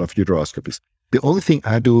imaging, a lot of uteroscopies. The only thing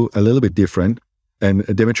I do a little bit different, and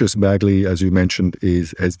Demetrius Bagley, as you mentioned,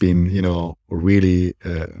 has been, really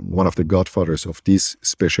one of the godfathers of this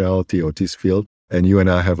specialty or this field. And you and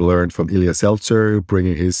I have learned from Ilya Seltzer,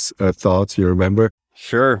 bringing his thoughts, you remember?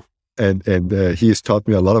 Sure. And he has taught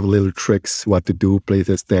me a lot of little tricks, what to do, place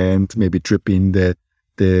a stand, maybe drip in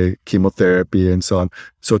the chemotherapy and so on.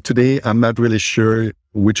 So today, I'm not really sure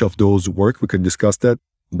which of those work. We can discuss that.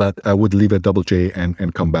 But I would leave a double J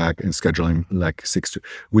and come back and schedule him like 6 to.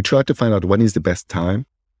 We tried to find out when is the best time.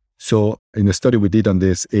 So in the study we did on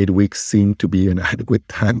this, 8 weeks seemed to be an adequate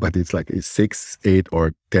time, but it's 6, 8,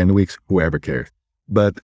 or 10 weeks, whoever cares.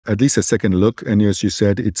 But at least a second look. And as you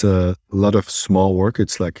said, it's a lot of small work.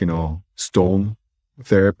 It's stone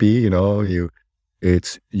therapy,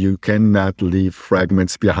 you cannot leave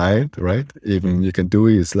fragments behind, right? Even you can do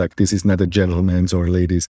is this is not a gentleman's or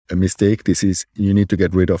lady's mistake. You need to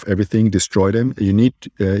get rid of everything, destroy them. You need,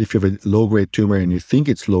 if you have a low-grade tumor and you think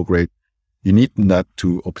it's low-grade, you need not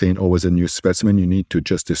to obtain always a new specimen. You need to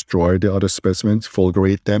just destroy the other specimens,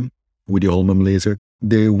 fulgurate them with the Holmium laser.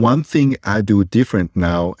 The one thing I do different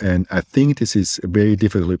now, and I think this is very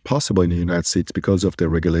difficultly possible in the United States because of the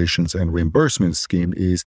regulations and reimbursement scheme,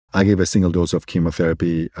 is I give a single dose of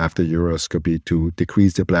chemotherapy after uroscopy to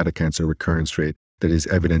decrease the bladder cancer recurrence rate that is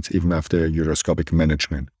evident even after uroscopic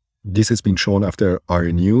management. This has been shown after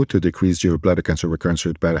RNU to decrease your bladder cancer recurrence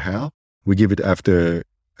rate by half. we give it after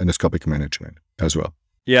endoscopic management as well.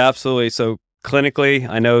 Yeah, absolutely. So clinically,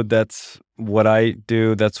 I know that's what I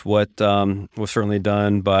do. That's what was certainly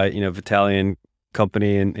done by, Vitalian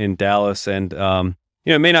company in Dallas. And,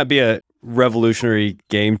 it may not be a revolutionary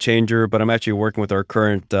game changer, but I'm actually working with our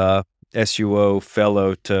current SUO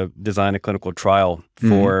fellow to design a clinical trial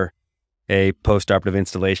for a postoperative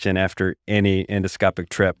installation after any endoscopic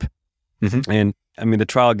trip. And I mean, the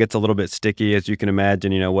trial gets a little bit sticky, as you can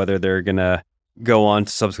imagine, whether they're going to go on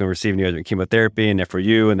to subsequently receive neoadjuvant chemotherapy and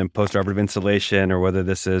FRU and then postoperative installation, or whether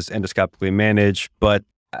this is endoscopically managed. But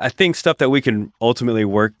I think stuff that we can ultimately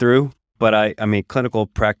work through. But I mean, clinical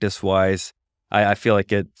practice wise, I feel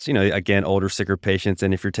like it's, again, older, sicker patients.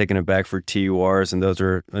 And if you're taking it back for TURs and those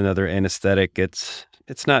are another anesthetic, it's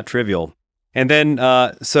not trivial. And then,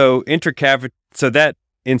 so that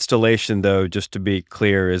installation, though, just to be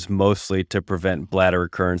clear, is mostly to prevent bladder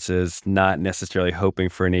recurrences, not necessarily hoping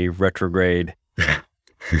for any retrograde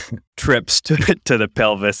trips to the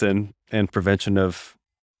pelvis and prevention of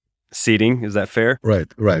seeding. Is that fair?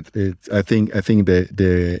 Right. I think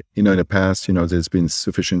the in the past, there's been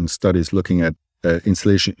sufficient studies looking at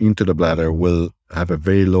installation into the bladder will have a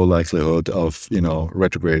very low likelihood of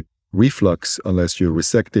retrograde reflux unless you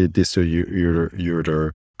resect the distal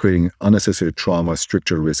ureter, creating unnecessary trauma,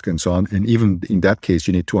 stricture risk, and so on. And even in that case,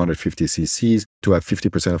 you need 250 cc's to have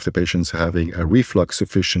 50% of the patients having a reflux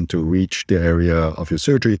sufficient to reach the area of your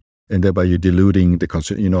surgery. And thereby you're diluting the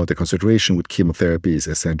concentration with chemotherapy is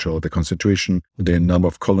essential. The number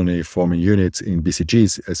of colony forming units in BCG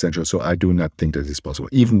is essential. So I do not think that is possible.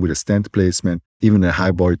 Even with a stent placement, even a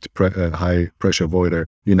high pressure voider,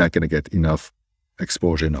 you're not going to get enough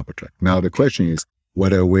exposure in upper tract. Now the question is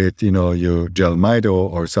whether with your Jelmyto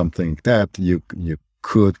or something like that you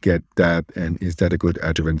could get that, and is that a good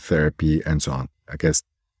adjuvant therapy, and so on. I guess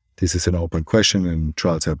this is an open question, and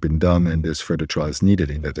trials have been done, and there's further trials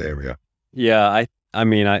needed in that area. Yeah, I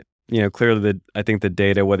mean, clearly I think the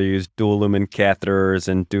data, whether you use dual lumen catheters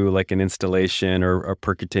and do like an installation or a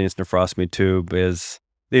percutaneous nephrostomy tube,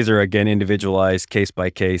 these are again individualized case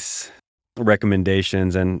by case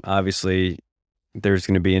recommendations, and obviously there's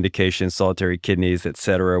going to be indications, solitary kidneys, et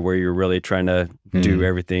cetera, where you're really trying to do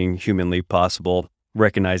everything humanly possible,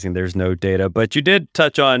 recognizing there's no data. But you did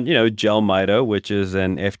touch on, Jelmyto, which is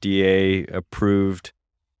an FDA-approved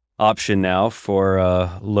option now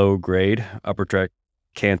for low-grade upper tract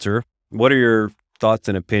cancer. What are your thoughts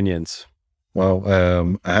and opinions? Well,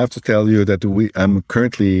 I have to tell you that I'm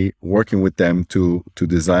currently working with them to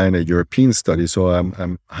design a European study. So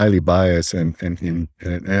I'm highly biased, and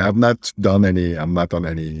I'm not on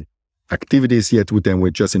any activities yet with them.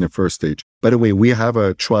 We're just in the first stage. By the way, we have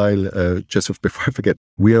a trial. Just before I forget,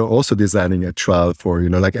 we are also designing a trial for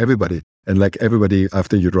like everybody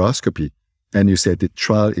after uroscopy. And you said the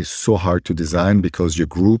trial is so hard to design because your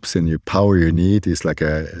groups and your power you need is like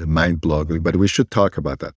a mind-boggling. But we should talk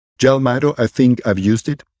about that. Jelmyto, I think I've used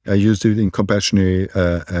it. I used it in compassionate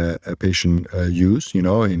patient use,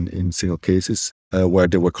 in single cases where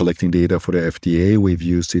they were collecting data for the FDA. We've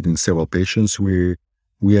used it in several patients.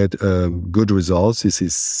 We had good results. This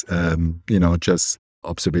is, just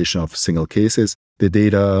observation of single cases. The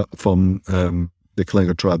data from the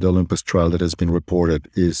clinical trial, the Olympus trial that has been reported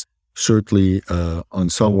is certainly on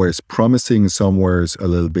somewheres promising, somewheres a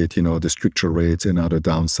little bit, the stricture rates and other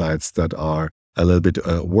downsides that are a little bit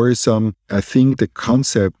worrisome. I think the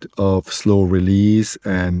concept of slow release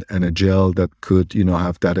and a gel that could,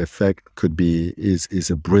 have that effect is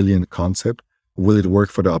a brilliant concept. Will it work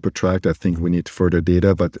for the upper tract? I think we need further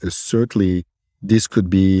data, but certainly this could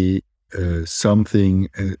be something,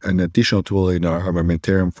 an additional tool in our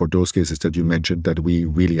armamentarium for those cases that you mentioned that we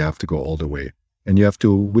really have to go all the way. And you have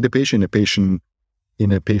to, with in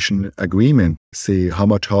a patient agreement, say how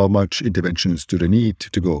much interventions do they need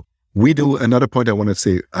to go. We do, another point I want to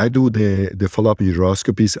say, I do the follow-up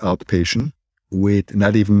uroscopies outpatient with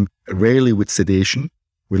rarely with sedation,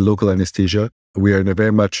 with local anesthesia. We are in a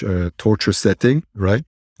very much torture setting, right?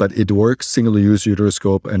 But it works, single-use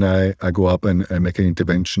uteroscope, and I go up and make an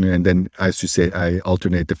intervention. And then, as you say, I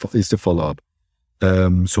alternate the follow-up.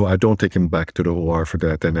 So I don't take him back to the OR for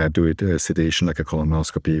that, and I do it sedation, like a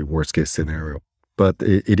colonoscopy, worst-case scenario. But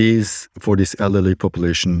it is, for this elderly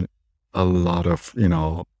population, a lot of,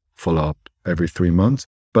 follow-up every 3 months,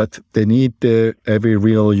 but they need every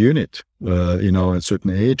renal unit, at a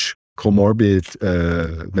certain age, comorbid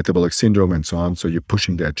metabolic syndrome and so on. So you're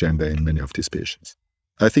pushing the agenda in many of these patients.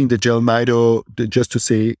 I think the Jelmyto, just to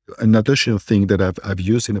say an additional thing that I've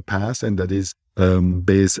used in the past, and that is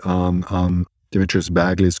based on Dimitrios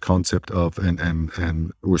Bagley's concept of, and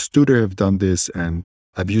Urs Studer have done this, and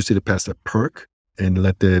I've used it in the past, a PERC, and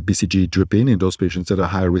let the BCG drip in those patients that are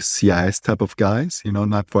high risk CIS type of guys,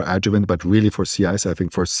 not for adjuvant, but really for CIS. I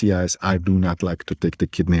think for CIS, I do not like to take the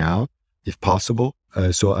kidney out if possible.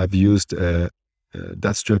 So I've used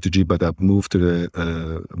that strategy, but I've moved to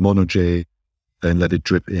the Mono J and let it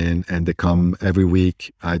drip in, and they come every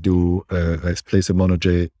week. I place a Mono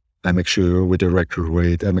J. I make sure with the rectal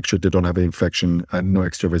rate, I make sure they don't have an infection, no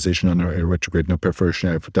extravasation, no retrograde, no perforation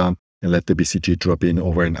I've done, and let the BCG drop in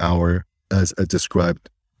over an hour, as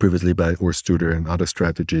described previously by Urs Studer and other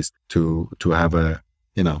strategies to have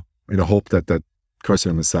hope that that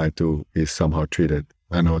carcinoma site is somehow treated.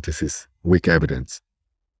 I know this is weak evidence.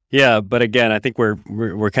 Yeah, but again, I think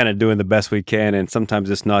we're kind of doing the best we can, and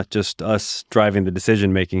sometimes it's not just us driving the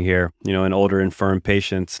decision making here. In older, infirm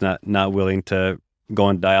patients not willing to go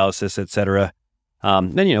on dialysis, et cetera.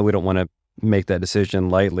 Then we don't want to make that decision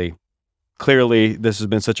lightly. Clearly, this has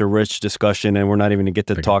been such a rich discussion, and we're not even going to get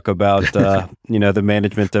to talk about the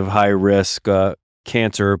management of high risk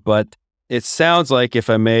cancer. But it sounds like, if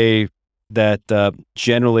I may, that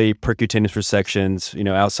generally percutaneous resections,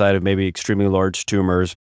 outside of maybe extremely large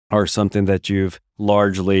tumors, are something that you've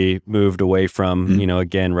largely moved away from.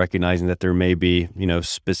 Again, recognizing that there may be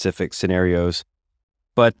specific scenarios,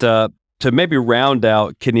 but to maybe round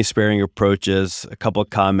out kidney sparing approaches, a couple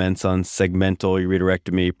of comments on segmental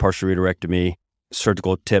ureterectomy, partial ureterectomy,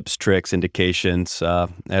 surgical tips, tricks, indications,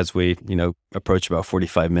 as we, approach about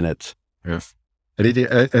 45 minutes. Yes.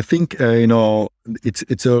 I think,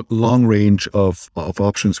 it's a long range of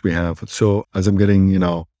options we have. So as I'm getting,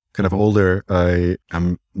 kind of older, I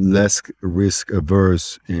am less risk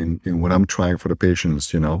averse in what I'm trying for the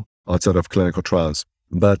patients, outside of clinical trials.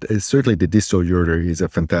 But certainly the distal ureter is a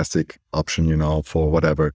fantastic option, for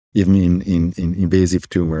whatever, even in invasive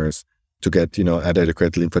tumors, to get,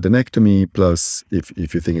 adequate lymphadenectomy. Plus, if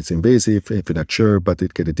you think it's invasive, if you're not sure, but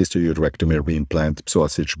it get a distal ureterectomy, reimplant,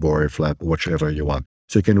 sausage, bore, flap, whichever you want.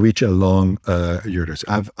 So you can reach a long ureters.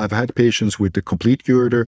 I've had patients with the complete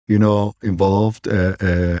ureter, involved.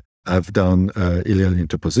 I've done ileal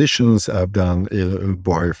interpositions. I've done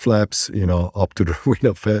bore flaps, up to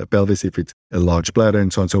the pelvis if it's a large bladder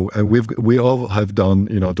and so on. So we all have done,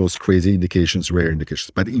 those crazy indications, rare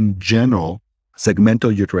indications. But in general,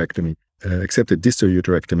 segmental uterectomy, except the distal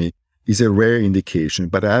uterectomy, is a rare indication.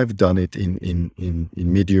 But I've done it in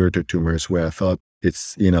mid-ureter tumors where I thought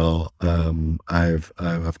it's, I've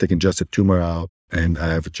taken just a tumor out and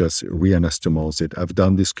I've just reanastomosed it. I've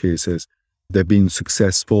done these cases. They've been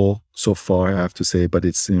successful so far, I have to say, but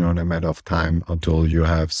it's, a matter of time until you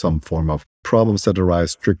have some form of problems that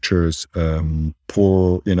arise, strictures,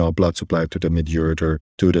 poor, blood supply to the mid-ureter,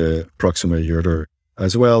 to the proximal ureter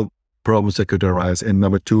as well, problems that could arise. And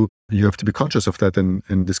number two, you have to be conscious of that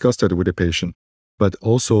and discuss that with the patient. But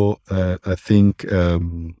also, I think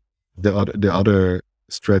the other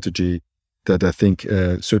strategy that I think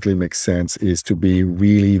certainly makes sense is to be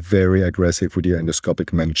really very aggressive with your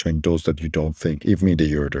endoscopic management, those that you don't think, even in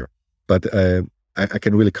the ureter. But I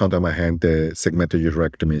can really count on my hand the segmental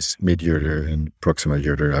uterectomies, mid-ureter and proximal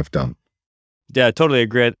ureter I've done. Yeah, I totally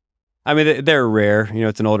agree. I mean, they're rare.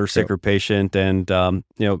 It's an older, sicker patient. And,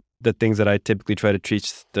 the things that I typically try to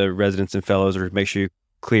teach the residents and fellows are make sure you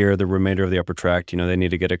clear the remainder of the upper tract. They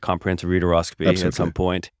need to get a comprehensive uteroscopy at some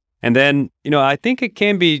point. And then, I think it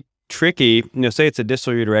can be tricky, say it's a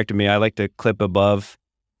distal uterectomy, I like to clip above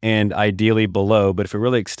and ideally below, but if it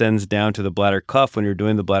really extends down to the bladder cuff, when you're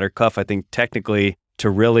doing the bladder cuff, I think technically to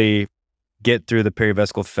really get through the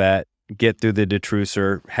perivesical fat, get through the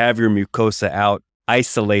detrusor, have your mucosa out,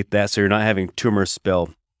 isolate that so you're not having tumor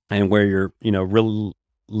spill, and where you're,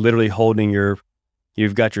 literally holding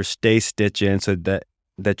you've got your stay stitch in so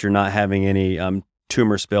that you're not having any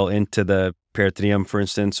tumor spill into the peritoneum, for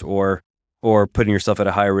instance, or putting yourself at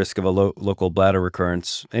a higher risk of a local bladder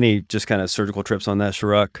recurrence. Any just kind of surgical trips on that,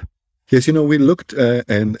 Chirag? Yes, we looked,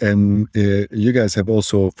 and you guys have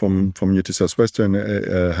also from UT Southwestern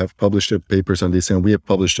have published papers on this, and we have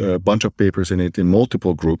published a bunch of papers in it in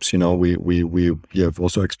multiple groups. We have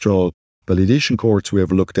also external validation cohorts we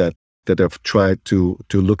have looked at that have tried to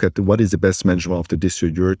look at what is the best management of the distal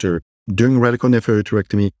ureter during radical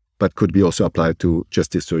nephrectomy, but could be also applied to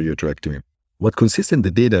just distal uterectomy. What consistent the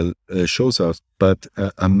data shows us, but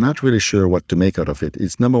I'm not really sure what to make out of it.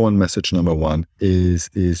 It's message number one is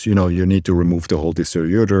you need to remove the whole distal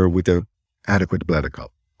ureter with an adequate bladder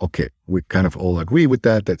cup. Okay, we kind of all agree with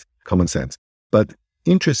that. That's common sense. But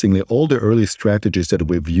interestingly, all the early strategies that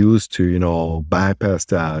we've used to, bypass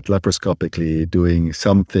that laparoscopically, doing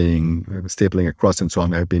something, stapling across and so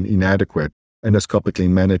on, have been inadequate. Endoscopically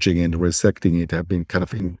managing and resecting it have been kind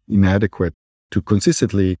of inadequate to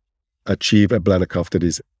consistently achieve a bladder cuff that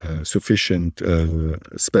is sufficient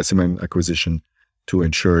specimen acquisition to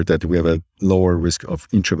ensure that we have a lower risk of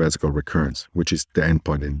intravesical recurrence, which is the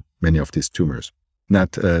endpoint in many of these tumors.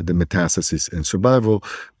 Not the metastasis and survival,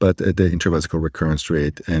 but the intravesical recurrence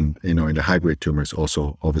rate, and in the high-grade tumors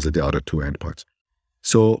also obviously the other two endpoints.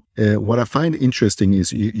 So what I find interesting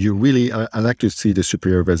is you really, I like to see the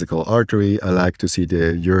superior vesical artery. I like to see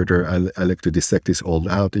the ureter. I like to dissect this all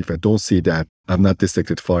out. If I don't see that, I've not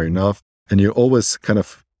dissected far enough. And you're always kind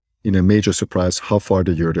of in a major surprise how far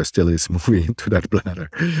the ureter still is moving into that bladder.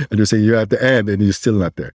 And you say you're at the end and you're still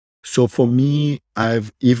not there. So for me,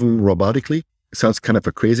 I've even robotically, it sounds kind of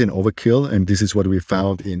a crazy and overkill. And this is what we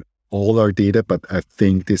found in all our data. But I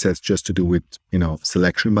think this has just to do with,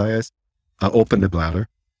 selection bias. I open the bladder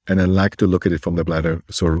and I like to look at it from the bladder.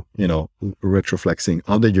 So, retroflexing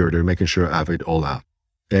on the ureter, making sure I have it all out.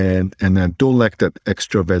 And I don't like that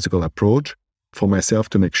extra vesical approach for myself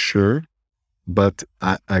to make sure. But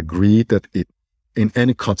I agree that in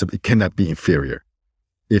any concept, it cannot be inferior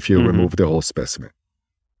if you remove the whole specimen.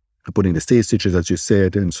 Putting the stay stitches, as you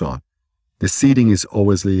said, and so on. The seeding is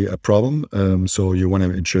obviously a problem. So you want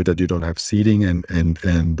to ensure that you don't have seeding.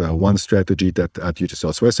 And one strategy that at UT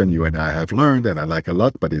Southwestern, you and I have learned, and I like a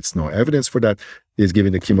lot, but it's no evidence for that, is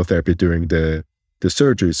giving the chemotherapy during the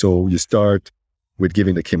surgery. So you start with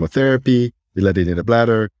giving the chemotherapy, you let it in the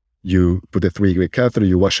bladder, you put a 3-gray catheter,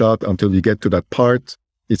 you wash out until you get to that part.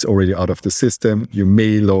 It's already out of the system. You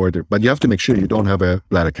may lower but you have to make sure you don't have a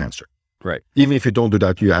bladder cancer. Right. Even if you don't do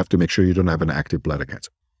that, you have to make sure you don't have an active bladder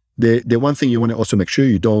cancer. The one thing you want to also make sure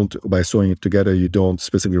you don't, by sewing it together, you don't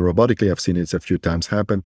specifically robotically, I've seen it a few times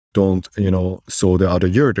happen, don't, sew the outer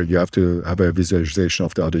ureter. You have to have a visualization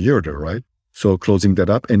of the outer ureter, right? So closing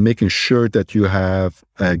that up and making sure that you have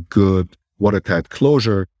a good watertight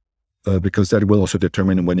closure, because that will also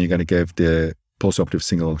determine when you're going to give the postoperative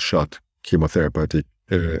single shot chemotherapeutic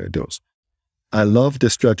dose. I love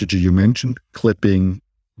the strategy you mentioned, clipping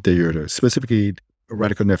the ureter, specifically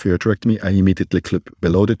radical nephrectomy. I immediately clip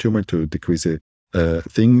below the tumor to decrease the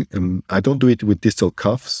thing. I don't do it with distal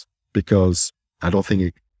cuffs because I don't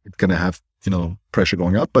think it's going to have, pressure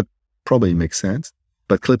going up, but probably makes sense.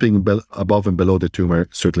 But clipping above and below the tumor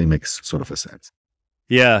certainly makes sort of a sense.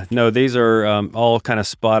 Yeah, no, these are all kind of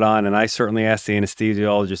spot on. And I certainly asked the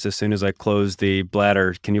anesthesiologist as soon as I closed the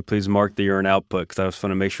bladder, can you please mark the urine output? Because I was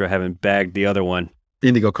trying to make sure I haven't bagged the other one.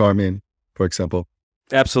 Indigo carmine, for example.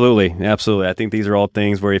 Absolutely. I think these are all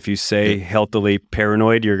things where if you say healthily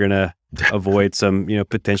paranoid, you're going to avoid some,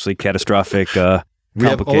 potentially catastrophic complications. We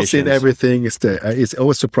have all seen everything. It's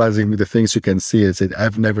always surprising with the things you can see.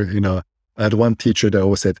 I've never, I had one teacher that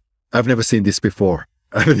always said, I've never seen this before.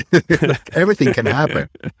 Everything can happen.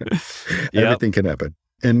 Everything can happen.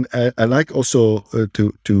 And I like also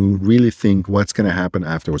to really think what's going to happen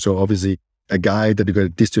afterwards. So obviously, a guy that got a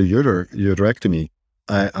distal uterectomy,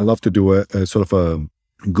 I love to do a sort of a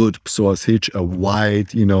good psoas hitch, a wide,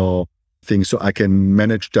 thing, so I can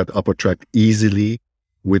manage that upper tract easily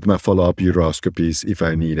with my follow-up uteroscopies if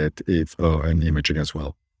I need it, and imaging as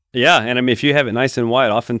well. Yeah, and I mean, if you have it nice and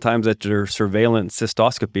wide, oftentimes at your surveillance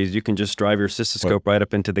cystoscopies, you can just drive your cystoscope right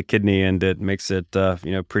up into the kidney, and it makes it,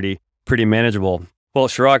 pretty manageable. Well,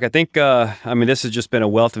 Chirag, I think, this has just been a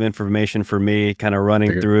wealth of information for me, kind of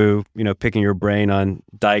running through, picking your brain on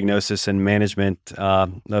diagnosis and management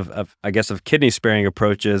of kidney sparing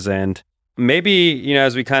approaches. And maybe,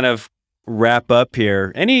 as we kind of wrap up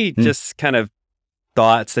here, any just kind of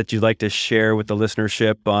thoughts that you'd like to share with the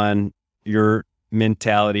listenership on your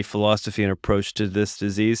mentality, philosophy, and approach to this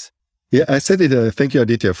disease? Yeah, I said it. Thank you,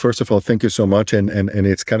 Aditya. First of all, thank you so much. And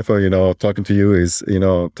it's kind of talking to you is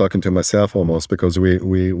talking to myself almost, because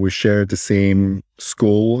we share the same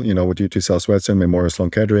school. With UT Southwestern, Memorial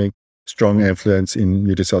Sloan Kettering, strong influence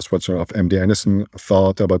in UT Southwestern of MD Anderson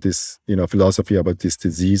thought about this, philosophy about these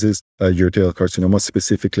diseases, urothelial carcinoma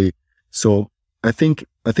specifically. So I think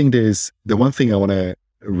there's the one thing I want to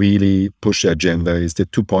really push the agenda is the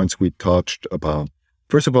 2 points we touched upon.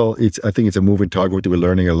 First of all, I think it's a moving target. We're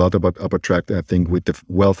learning a lot about upper tract. I think with the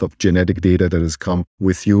wealth of genetic data that has come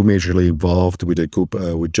with you, majorly involved with a group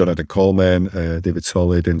with Jonathan Coleman, David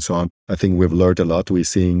Solid, and so on. I think we've learned a lot. We're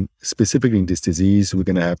seeing specifically in this disease, we're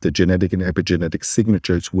going to have the genetic and epigenetic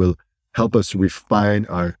signatures will help us refine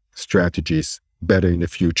our strategies better in the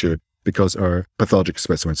future, because our pathologic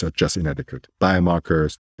specimens are just inadequate.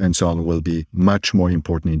 Biomarkers and so on will be much more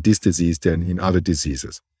important in this disease than in other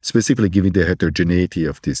diseases, specifically given the heterogeneity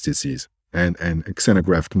of this disease and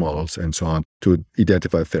xenograft models and so on to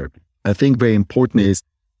identify therapy. I think very important is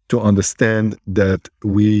to understand that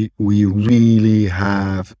we really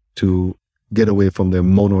have to get away from the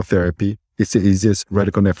monotherapy. It's the easiest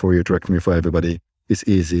radical nephroureterectomy for everybody. It's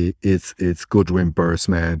easy. It's good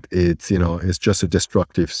reimbursement. It's just a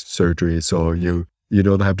destructive surgery. So you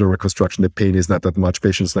don't have the reconstruction. The pain is not that much.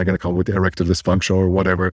 Patients not going to come with erectile dysfunction or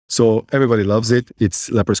whatever. So everybody loves it. It's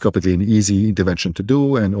laparoscopically an easy intervention to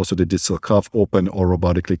do. And also the distal cuff, open or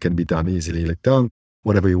robotically, can be done easily, like done.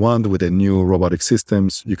 Whatever you want with the new robotic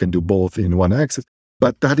systems, you can do both in one axis.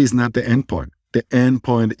 But that is not the endpoint. The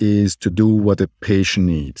endpoint is to do what the patient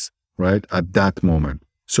needs, right, at that moment.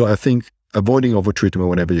 So I think avoiding overtreatment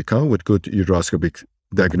whenever you can with good uteroscopic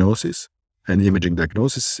diagnosis and imaging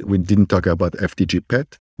diagnosis. We didn't talk about FDG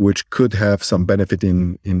PET, which could have some benefit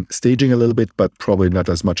in staging a little bit, but probably not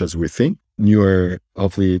as much as we think. Newer,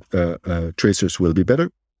 hopefully, tracers will be better.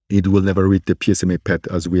 It will never reach the PSMA PET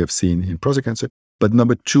as we have seen in prostate cancer. But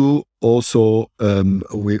number two, also,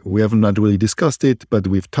 we have not really discussed it, but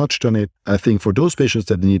we've touched on it. I think for those patients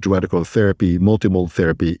that need radical therapy, multimodal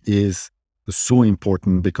therapy is so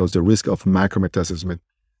important because the risk of macrometastasis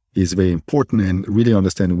is very important, and really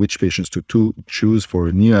understand which patients to choose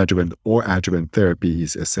for neoadjuvant or adjuvant therapy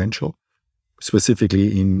is essential,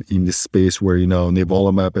 specifically in this space where,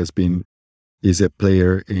 nivolumab is a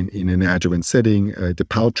player in an adjuvant setting. The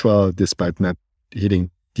POW trial, despite not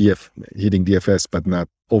hitting DFS, but not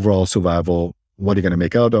overall survival, what are you going to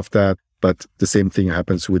make out of that? But the same thing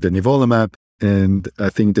happens with the nivolumab. And I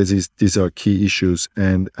think these are key issues.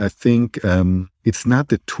 And I think it's not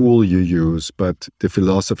the tool you use, but the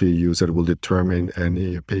philosophy you use that will determine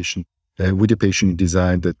a patient. With the patient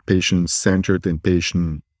design, that patient-centered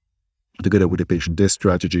and together with the patient, this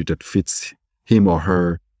strategy that fits him or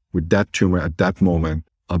her with that tumor at that moment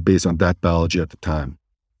are based on that biology at the time.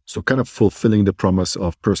 So kind of fulfilling the promise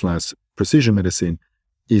of personalized precision medicine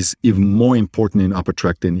is even more important in upper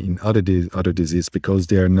tract than in other disease, because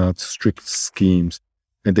they are not strict schemes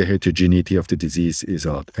and the heterogeneity of the disease is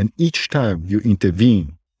out. And each time you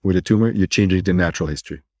intervene with a tumor, you're changing the natural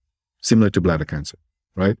history, similar to bladder cancer,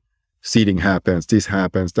 right? Seeding happens, this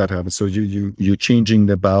happens, that happens. So you're changing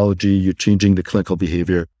the biology, you're changing the clinical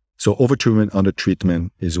behavior. So over-treatment,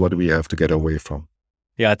 under-treatment is what we have to get away from.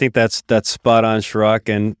 Yeah, I think that's spot on, Chirag.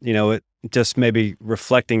 And, it just maybe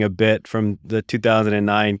reflecting a bit from the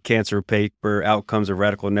 2009 cancer paper, Outcomes of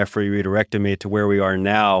Radical Nephroureterectomy, to where we are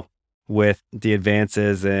now with the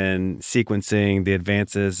advances in sequencing, the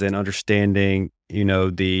advances in understanding,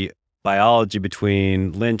 the biology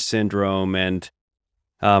between Lynch syndrome and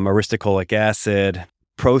aristocolic acid,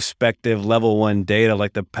 prospective level 1 data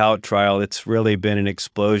like the POUT trial. It's really been an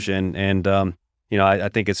explosion. And, I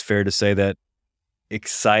think it's fair to say that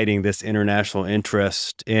exciting this international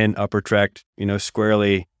interest in upper tract,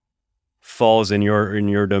 squarely falls in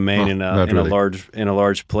your domain in a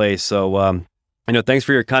large place. So, thanks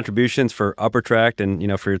for your contributions for upper tract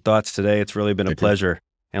and, for your thoughts today. It's really been a pleasure,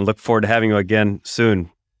 and look forward to having you again soon.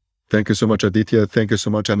 Thank you so much, Aditya. Thank you so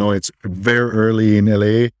much. I know it's very early in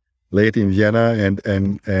LA, late in Vienna,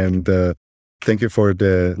 and thank you for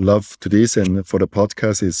the love to this, and for the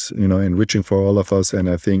podcast is, enriching for all of us. And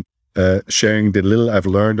I think sharing the little I've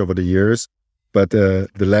learned over the years. But the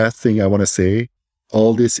last thing I want to say,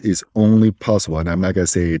 all this is only possible, and I'm not going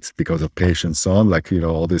to say it's because of patients, so on, like,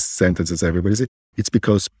 all these sentences everybody say. It's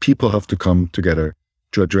because people have to come together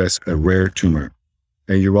to address a rare tumor.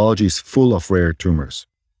 And urology is full of rare tumors.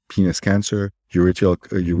 Penis cancer,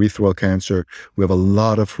 urethral cancer. We have a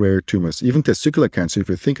lot of rare tumors. Even testicular cancer, if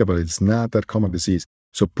you think about it, it's not that common disease.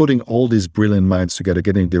 So putting all these brilliant minds together,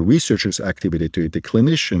 getting the researchers activated to it, the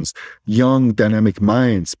clinicians, young dynamic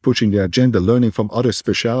minds pushing the agenda, learning from other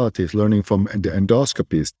specialties, learning from the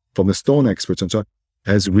endoscopists, from the stone experts and so on,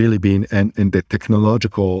 has really been, and the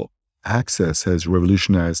technological access has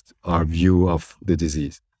revolutionized our view of the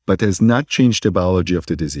disease, but has not changed the biology of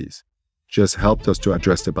the disease, just helped us to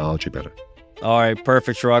address the biology better. All right,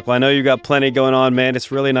 perfect, Chirag. Well, I know you got plenty going on, man.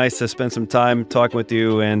 It's really nice to spend some time talking with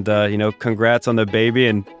you, and congrats on the baby,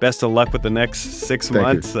 and best of luck with the next 6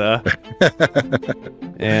 months.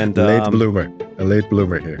 And a late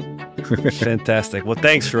bloomer here. Fantastic. Well,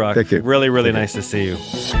 thanks, Chirag. Thank you. Really, really nice to see you.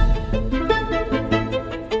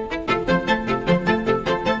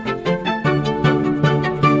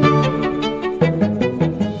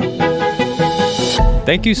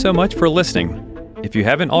 Thank you so much for listening. If you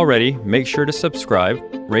haven't already, make sure to subscribe,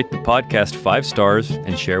 rate the podcast 5 stars,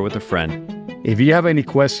 and share with a friend. If you have any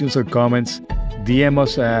questions or comments, DM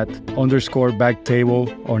us at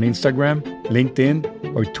 _backtable on Instagram,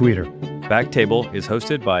 LinkedIn, or Twitter. Backtable is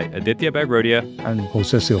hosted by Aditya Bagrodia and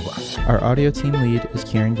Jose Silva. Our audio team lead is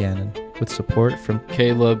Kieran Gannon, with support from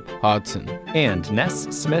Caleb Hodson and Ness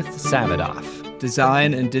Smith-Savadoff.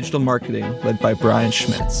 Design and digital marketing led by Brian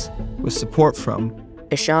Schmitz, with support from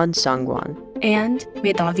Ishan Sangwan. And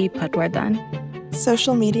Vedavi Patwardhan.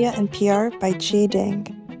 Social media and PR by Chi Ding.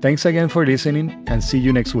 Thanks again for listening and see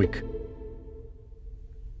you next week.